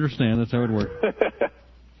quite all right. I understand. That's how it works.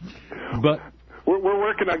 But we're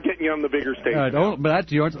working on getting you on the bigger station. But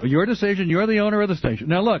that's your decision. You're the owner of the station.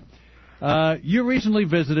 Now look. You recently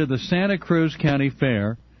visited the Santa Cruz County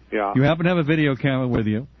Fair. Yeah. You happen to have a video camera with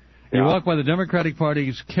you. You walk by the Democratic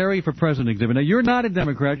Party's Kerry for President exhibit. Now, you're not a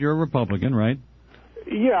Democrat. You're a Republican, right?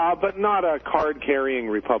 Yeah, but not a card-carrying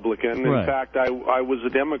Republican. Right. In fact, I was a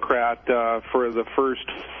Democrat for the first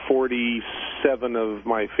 47 of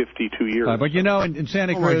my 52 years. But you know, in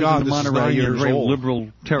Santa Oh my Cruz God, and this is Monterey, 9 you're a years very old.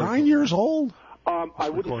 liberal territory. 9 years old? I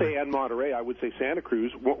wouldn't say in Monterey. I would say Santa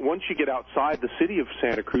Cruz. Once you get outside the city of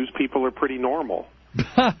Santa Cruz, people are pretty normal.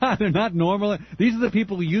 They're not normal. These are the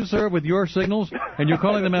people you serve with your signals, and you're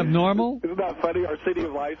calling them abnormal? Isn't that funny? Our city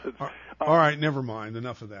of license. All right, never mind.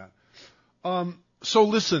 Enough of that. So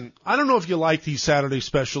listen, I don't know if you like these Saturday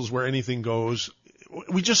specials where anything goes.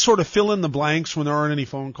 We just sort of fill in the blanks when there aren't any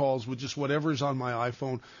phone calls with just whatever's on my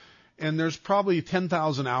iPhone. And there's probably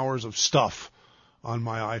 10,000 hours of stuff on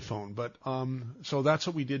my iPhone. But so that's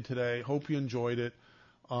what we did today. Hope you enjoyed it.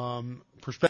 Perspective